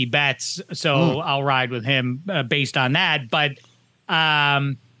was Mookie Betts. So I'll ride with him based on that. But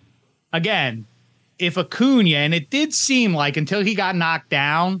again, if Acuna, and it did seem like until he got knocked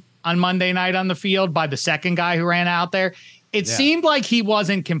down on Monday night on the field by the second guy who ran out there, it seemed like he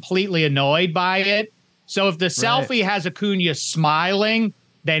wasn't completely annoyed by it. So if the selfie has Acuna smiling,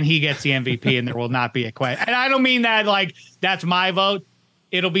 then he gets the MVP and there will not be a question. And I don't mean that like that's my vote.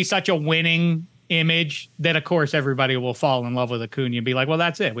 It'll be such a winning image that, of course, everybody will fall in love with Acuna and be like, well,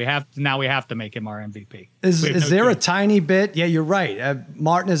 that's it. We have to make him our MVP. Is there a tiny bit? Yeah, you're right.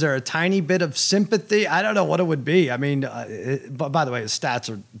 Martin, is there a tiny bit of sympathy? I don't know what it would be. I mean, but by the way, his stats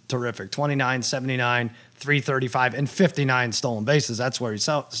are terrific. 29, 79, 335, and 59 stolen bases. That's where he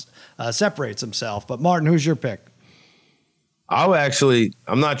separates himself. But Martin, who's your pick? I'm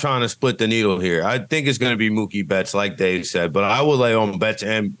not trying to split the needle here. I think it's going to be Mookie Betts, like Dave said, but I will lay on Betts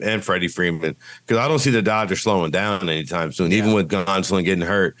and Freddie Freeman because I don't see the Dodgers slowing down anytime soon, even with Gonsolin getting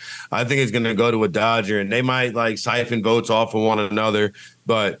hurt. I think it's going to go to a Dodger, and they might like siphon votes off of one another,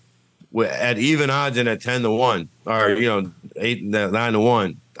 but at even odds and at 10-1 or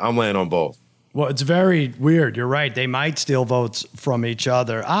 9-1, I'm laying on both. Well, it's very weird. You're right. They might steal votes from each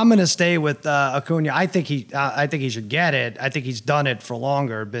other. I'm going to stay with Acuna. I think he should get it. I think he's done it for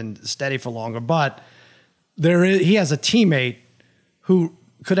longer, been steady for longer. But he has a teammate who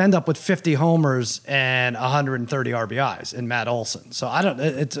could end up with 50 homers and 130 RBIs in Matt Olson. So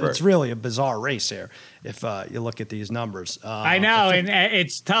it's really a bizarre race here if you look at these numbers. I know, and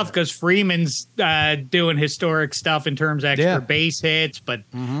it's tough because Freeman's doing historic stuff in terms of extra base hits, but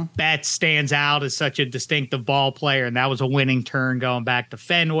Betts stands out as such a distinctive ball player, and that was a winning turn going back to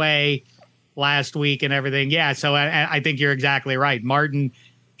Fenway last week and everything. Yeah, so I think you're exactly right. Martin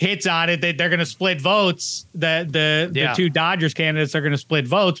hits on it that they're going to split votes. The two Dodgers candidates are going to split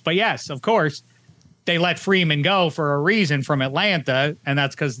votes. But yes, of course, they let Freeman go for a reason from Atlanta, and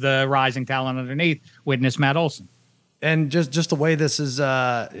that's because the rising talent underneath, witness Matt Olson. And just the way this is,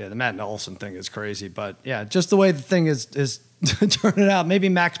 the Matt Olson thing is crazy. But yeah, just the way the thing is turning out. Maybe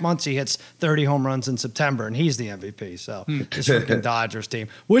Max Muncy hits 30 home runs in September, and he's the MVP. So this freaking Dodgers team.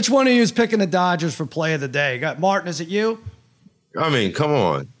 Which one of you is picking the Dodgers for play of the day? Got Martin, is it you? I mean, come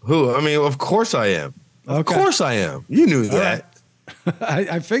on. Who? I mean, of course I am. Of course I am. You knew that. Right.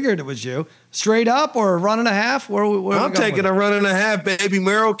 I figured it was you. Straight up or a run and a half? Where I'm taking a run and a half, baby.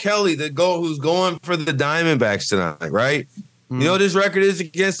 Merrill Kelly, who's going for the Diamondbacks tonight, right? You know what his record is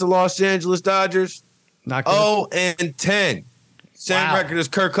against the Los Angeles Dodgers? Not good. 0-10. Same record as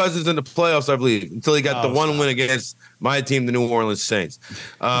Kirk Cousins in the playoffs, I believe, until he got the one win against my team, the New Orleans Saints.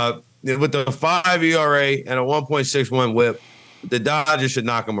 With the 5 ERA and a 1.61 whip, the Dodgers should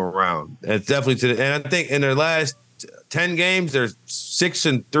knock them around. It's definitely and I think in their last 10 games, they're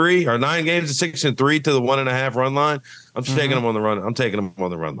 6-3 or 9 games, 6-3 to the 1.5 run line. I'm taking them on the run. I'm taking them on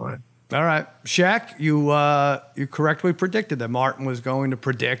the run line. All right, Shaq, you correctly predicted that Martin was going to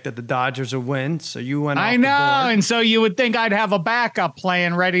predict that the Dodgers would win, so you went. I know, and so you would think I'd have a backup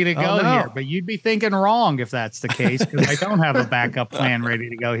plan ready to go here, but you'd be thinking wrong if that's the case because I don't have a backup plan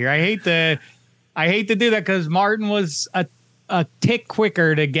ready to go here. I hate to do that because Martin was a tick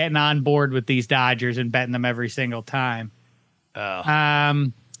quicker to getting on board with these Dodgers and betting them every single time.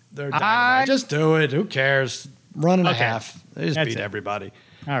 They're just do it. Who cares? Run and a half. They just beat everybody.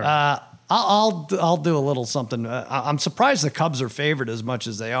 All right. I'll do a little something. I'm surprised the Cubs are favored as much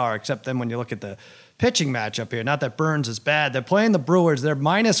as they are, except then when you look at the pitching matchup here. Not that Burns is bad. They're playing the Brewers. They're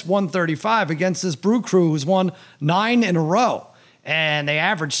minus 135 against this Brew Crew who's won 9 in a row. And they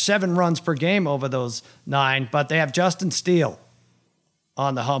average 7 runs per game over those 9, but they have Justin Steele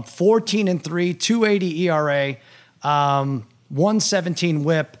on the hump, 14-3, 2.80 ERA, 1.17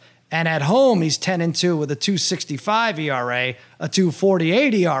 WHIP, and at home he's 10-2 with a 2.65 ERA, a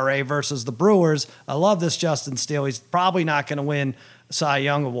 2.48 ERA versus the Brewers. I love this Justin Steele. He's probably not going to win Cy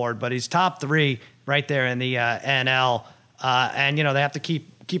Young Award, but he's top 3 right there in the NL, and they have to keep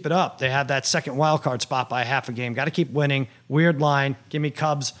it up. They have that second wild card spot by half a game. Got to keep winning. Weird line. Give me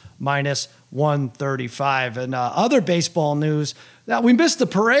Cubs minus 135. And other baseball news. Now we missed the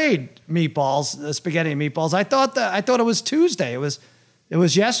parade, meatballs, the spaghetti and meatballs. I thought it was Tuesday. It was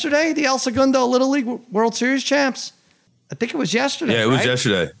yesterday. The El Segundo Little League World Series champs. I think it was yesterday. Yeah, it was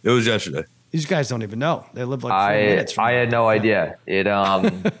yesterday. It was yesterday. These guys don't even know. They live like 4 minutes from I had no idea. It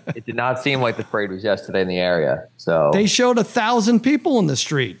it did not seem like the parade was yesterday in the area. So they showed 1,000 people in the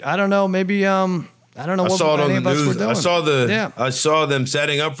street. I don't know. Maybe I don't know what any of us were doing. I saw them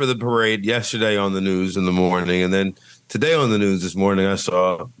setting up for the parade yesterday on the news in the morning, and then today on the news this morning I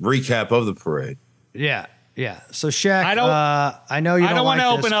saw a recap of the parade. Yeah. So Shaq, I know you don't want to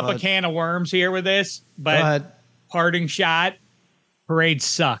like open up a can of worms here with this, but parting shot, parades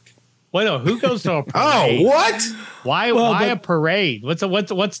suck. Who goes to a parade? Oh, what? Why a parade? What's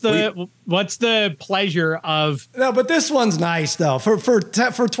the pleasure of? No, but this one's nice though. For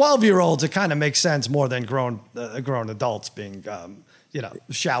 12-year-olds, it kind of makes sense more than grown adults being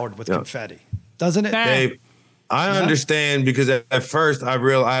showered with confetti, doesn't it? Dave, I understand because at first I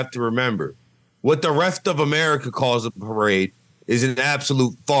have to remember what the rest of America calls a parade is an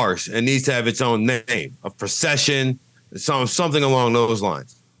absolute farce and needs to have its own name, a procession, something along those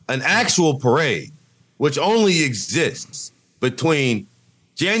lines. An actual parade, which only exists between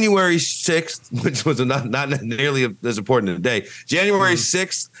January 6th, which was not nearly as important a day, January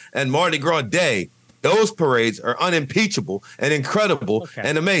 6th and Mardi Gras Day, those parades are unimpeachable and incredible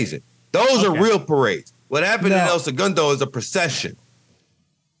and amazing. Those are real parades. What happened in El Segundo is a procession.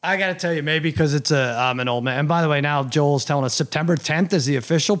 I got to tell you, maybe because I'm an old man. And by the way, now Joel's telling us September 10th is the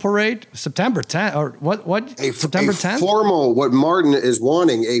official parade. September 10th or what? September 10th? Formal, what Martin is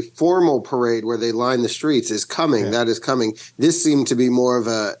wanting, a formal parade where they line the streets is coming. Yeah. That is coming. This seemed to be more of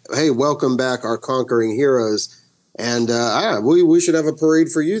a, hey, welcome back our conquering heroes. And we should have a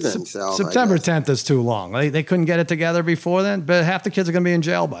parade for you then, Sal. September 10th is too long. They couldn't get it together before then, but half the kids are going to be in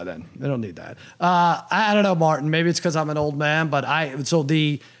jail by then. They don't need that. I don't know, Martin. Maybe it's because I'm an old man, but so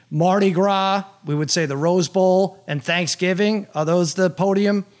the Mardi Gras, we would say the Rose Bowl, and Thanksgiving, are those the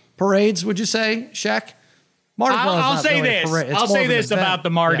podium parades, would you say, Shaq? Mardi Gras I'll say this. I'll say this about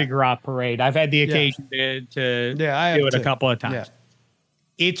the Mardi Gras parade. I've had the occasion to do it a couple of times. Yeah.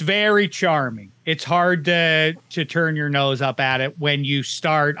 It's very charming. It's hard to turn your nose up at it when you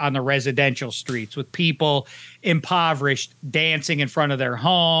start on the residential streets with people impoverished dancing in front of their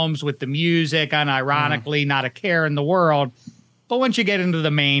homes with the music, unironically, not a care in the world. But once you get into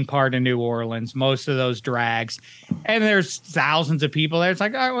the main part of New Orleans, most of those drags, and there's thousands of people there, it's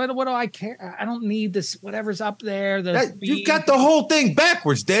like, all right, what do I care? I don't need this, whatever's up there. You've got the whole thing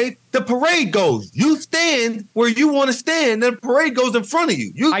backwards, Dave. The parade goes, you stand where you want to stand, then the parade goes in front of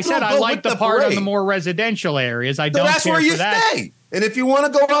you. I said I like the part on the more residential areas. I don't care for that. That's where you stay. And if you want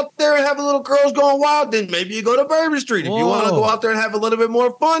to go out there and have a little girls going wild, then maybe you go to Bourbon Street. If you want to go out there and have a little bit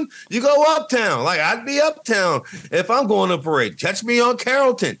more fun, you go uptown. Like, I'd be uptown if I'm going to a parade. Catch me on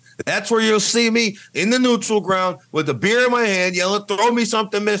Carrollton. That's where you'll see me in the neutral ground with a beer in my hand, yelling, throw me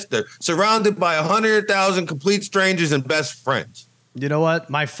something, mister, surrounded by 100,000 complete strangers and best friends. You know what?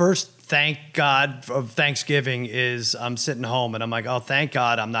 My first thank God of Thanksgiving is I'm sitting home and I'm like, oh, thank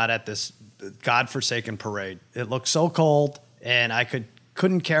God I'm not at this godforsaken parade. It looks so cold. And I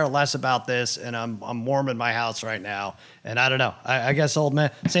couldn't care less about this, and I'm warm in my house right now. And I don't know. I guess old man.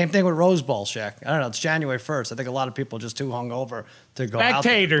 Same thing with Rose Bowl, Shaq. I don't know. It's January 1st. I think a lot of people are just too hungover to go out there.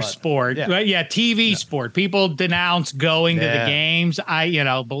 Spectator sport. Yeah, TV sport. People denounce going to the games.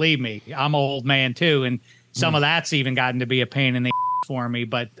 Believe me, I'm an old man too, and some of that's even gotten to be a pain in the for me.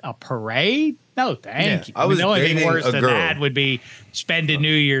 But a parade? No, thank you. The only thing worse than that would be spending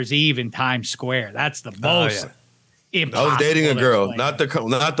New Year's Eve in Times Square. That's the most. I was dating a girl, not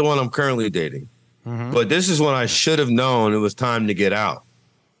the one I'm currently dating. Mm-hmm. But this is when I should have known it was time to get out.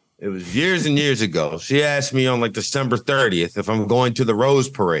 It was years and years ago. She asked me on like December 30th if I'm going to the Rose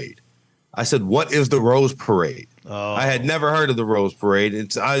Parade. I said, what is the Rose Parade? Oh. I had never heard of the Rose Parade.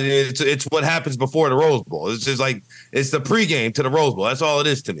 It's what happens before the Rose Bowl. It's just like, it's the pregame to the Rose Bowl. That's all it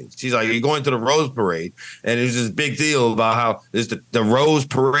is to me. She's like, you're going to the Rose Parade. And it was this big deal about how there's the Rose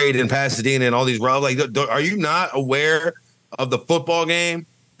Parade in Pasadena and all these. Like, are you not aware of the football game?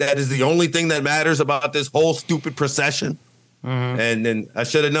 That is the only thing that matters about this whole stupid procession. Mm-hmm. And then I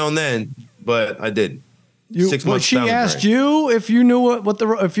should have known then, but I didn't. 6 months. She asked you if you knew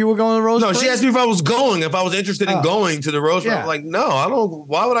if you were going to the Rose Parade? No, she asked me if I was interested in going to the Rose Parade. I'm like, no, I don't.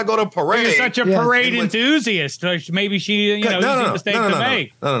 Why would I go to a parade? You're such a parade enthusiast. Maybe she, easy mistake to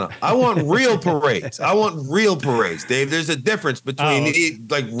make. No. I want real parades. I want real parades, Dave. There's a difference between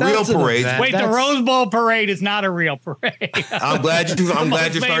real parades. Wait, the Rose Bowl parade is not a real parade. I'm glad you're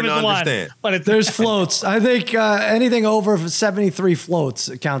starting to understand. But there's floats. I think anything over 73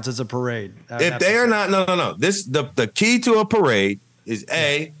 floats counts as a parade. If they are not, no. The key to a parade is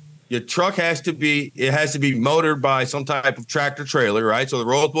your truck has to be motored by some type of tractor trailer, right? So the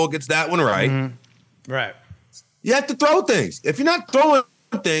Rose Bowl gets that one right. Mm-hmm. Right. You have to throw things. If you're not throwing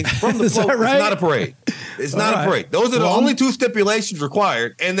things from the float, right? It's not a parade. It's not a parade. Those are the only two stipulations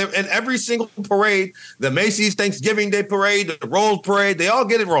required. And every single parade, the Macy's Thanksgiving Day Parade, the Rose Parade, they all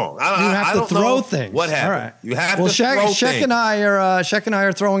get it wrong. You have to throw things. What happened? Right. You have to throw things. Shaq and I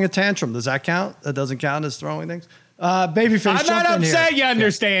are throwing a tantrum. Does that count? That doesn't count as throwing things? Babyface, I'm not upset. You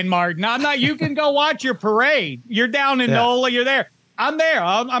understand, Martin. I'm not. You can go watch your parade. You're down in NOLA. You're there. I'm there.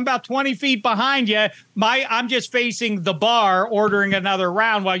 I'm about 20 feet behind you. I'm just facing the bar ordering another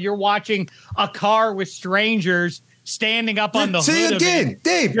round while you're watching a car with strangers standing up on the See hood again, of it.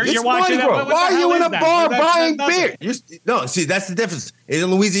 Dave. You're watching Mardi Gras. that. Why are you in a bar buying beer? No, see, that's the difference. In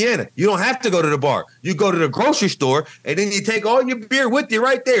Louisiana, you don't have to go to the bar. You go to the grocery store, and then you take all your beer with you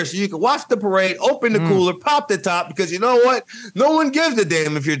right there, so you can watch the parade, open the cooler, pop the top. Because you know what? No one gives a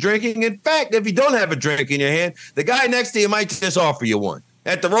damn if you're drinking. In fact, if you don't have a drink in your hand, the guy next to you might just offer you one.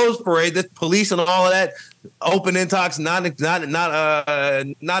 At the Rose Parade, the police and all of that, open intox,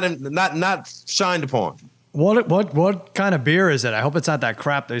 not shined upon. What kind of beer is it? I hope it's not that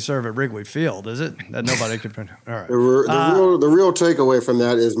crap they serve at Wrigley Field, is it? That nobody could. All right. The real takeaway from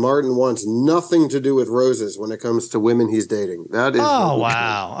that is Martin wants nothing to do with roses when it comes to women he's dating. That is. Oh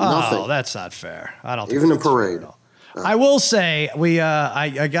wow! Nothing. Oh, that's not fair. I don't. Even a think that's fair parade. at all. I will say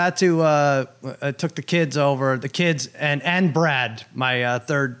I got to I took the kids over, the kids and Brad,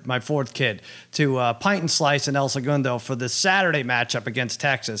 my fourth kid, to Pint and Slice in El Segundo for the Saturday matchup against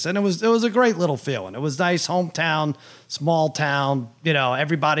Texas, and it was a great little feeling. It was nice, hometown, small town. You know,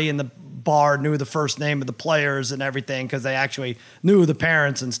 everybody in the bar knew the first name of the players and everything because they actually knew the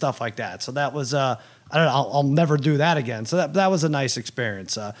parents and stuff like that. So that was I don't know. I'll never do that again. So that was a nice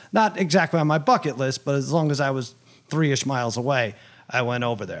experience. Not exactly on my bucket list, but as long as I was 3-ish miles away, I went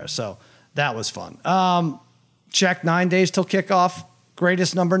over there. So that was fun. Check 9 days till kickoff.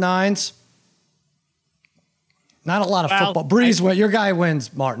 Greatest number 9s. Not a lot of football. Breeze wins. Your guy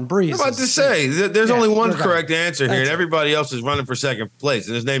wins, Martin. Breeze. I'm about to say, there's only one correct answer here, and everybody else is running for second place,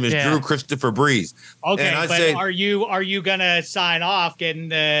 and his name is Drew Christopher Breeze. Okay, but are you gonna sign off getting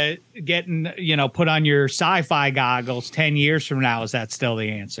put on your sci-fi goggles 10 years from now? Is that still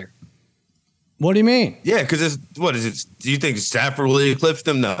the answer? What do you mean? Yeah, because what is it? Do you think Stafford will eclipse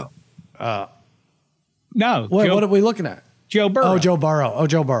them? No. No. What are we looking at? Joe Burrow. Oh, Joe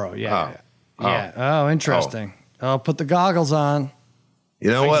Burrow. Yeah. Oh, interesting. I'll put the goggles on. You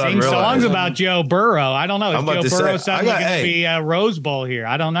know what? Sing songs about Joe Burrow. I don't know. Is Joe Burrow suddenly going to be a Rose Bowl here?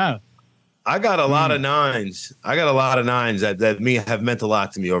 I don't know. I got a lot of 9s. That have meant a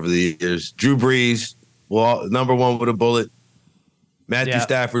lot to me over the years. Drew Brees, number 1 with a bullet. Matthew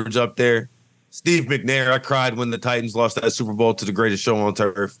Stafford's up there. Steve McNair, I cried when the Titans lost that Super Bowl to the greatest show on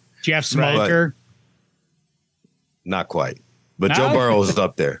turf. Jeff Smoker. Not quite. But Joe Burrow is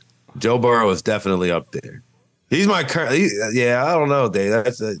up there. Joe Burrow is definitely up there. He's my current. I don't know, Dave. I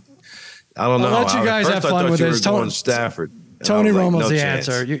don't know. Let you guys have fun with this. Stafford. Tony Romo's the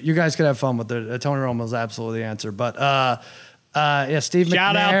answer. You guys could have fun with it. Tony Romo's absolutely the answer. But Steve McNair.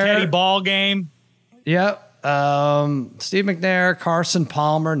 Shout out Teddy Ball Game. Yep. Steve McNair, Carson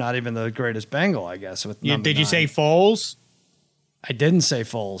Palmer, not even the greatest Bengal, I guess. Did you say Foles? I didn't say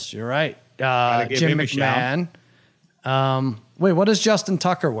Foles. You're right. Jim McMahon. Wait, what does Justin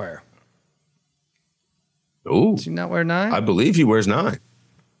Tucker wear? Oh, does he not wear 9? I believe he wears 9.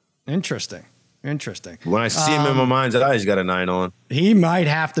 Interesting. When I see him in my mind's eye, he's got a 9 on. He might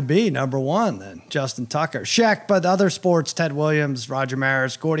have to be number 1 then, Justin Tucker. Shaq, but other sports, Ted Williams, Roger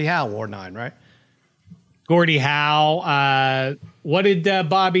Maris, Gordie Howe wore 9, right? Gordie Howe. What did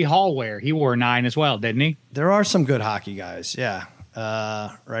Bobby Hall wear? He wore 9 as well, didn't he? There are some good hockey guys. Yeah.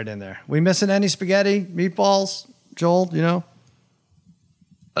 Right in there. We missing any spaghetti, meatballs? Joel, you know?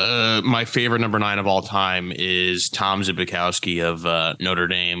 My favorite number 9 of all time is Tom Zbikowski of Notre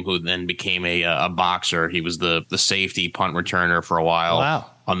Dame, who then became a boxer. He was the safety punt returner for a while. Wow.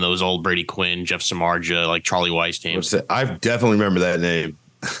 On those old Brady Quinn, Jeff Samardzija, like Charlie Weiss teams. I definitely remember that name.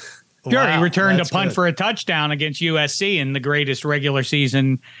 Sure, he returned a punt for a touchdown against USC in the greatest regular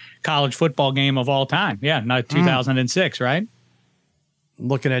season college football game of all time. Yeah, 2006, right?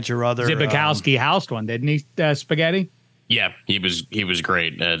 Looking at your other Zbikowski housed one, didn't he? Spaghetti. Yeah, he was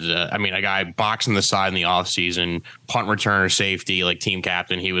great. A guy boxing the side in the offseason, punt returner, safety, like team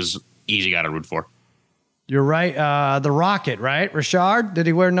captain. He was easy guy to root for. You're right. The Rocket, right? Richard, did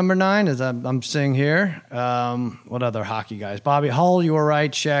he wear number 9? As I'm seeing here. What other hockey guys? Bobby Hull, you were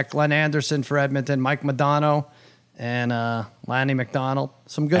right. Shaq, Glenn Anderson for Edmonton, Mike Modano, and Lanny McDonald.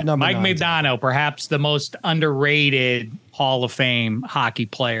 Some good number 9s. Mike Modano, perhaps the most underrated Hall of Fame hockey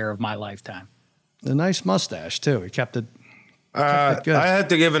player of my lifetime. A nice mustache too. He kept it. I have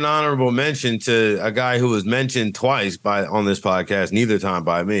to give an honorable mention to a guy who was mentioned twice on this podcast, neither time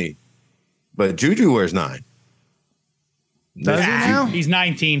by me. But Juju wears 9. Does he now? He's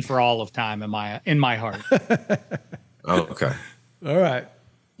 19 for all of time in my heart. Oh, okay. All right.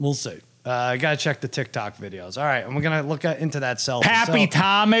 We'll see. I got to check the TikTok videos. All right. And we're going to look into that selfie. Pappy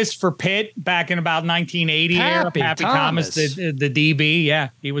Thomas for Pitt back in about 1980 era. Pappy Thomas, the DB. Yeah,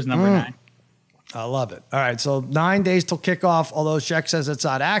 he was number 9. I love it. All right. So 9 days till kickoff. Although Sheck says it's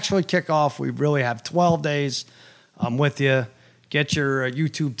not actually kickoff, we really have 12 days. I'm with you. Get your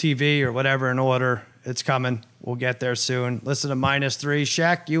YouTube TV or whatever in order It's coming. We'll get there soon. Listen to -3.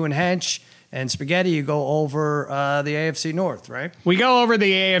 Shaq, you and Hench and Spaghetti, you go over the AFC North, right? We go over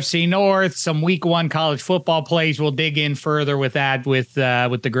the AFC North, some week 1 college football plays. We'll dig in further with that with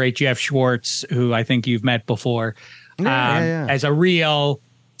the great Jeff Schwartz, who I think you've met before, as a real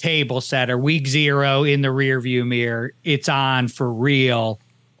table setter. Week 0 in the rearview mirror. It's on for real.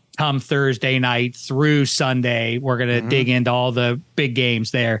 Come Thursday night through Sunday, we're going to dig into all the big games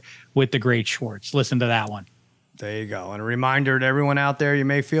there with the great Schwartz. Listen to that one. There you go. And a reminder to everyone out there, you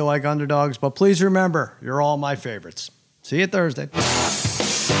may feel like underdogs, but please remember, you're all my favorites. See you Thursday.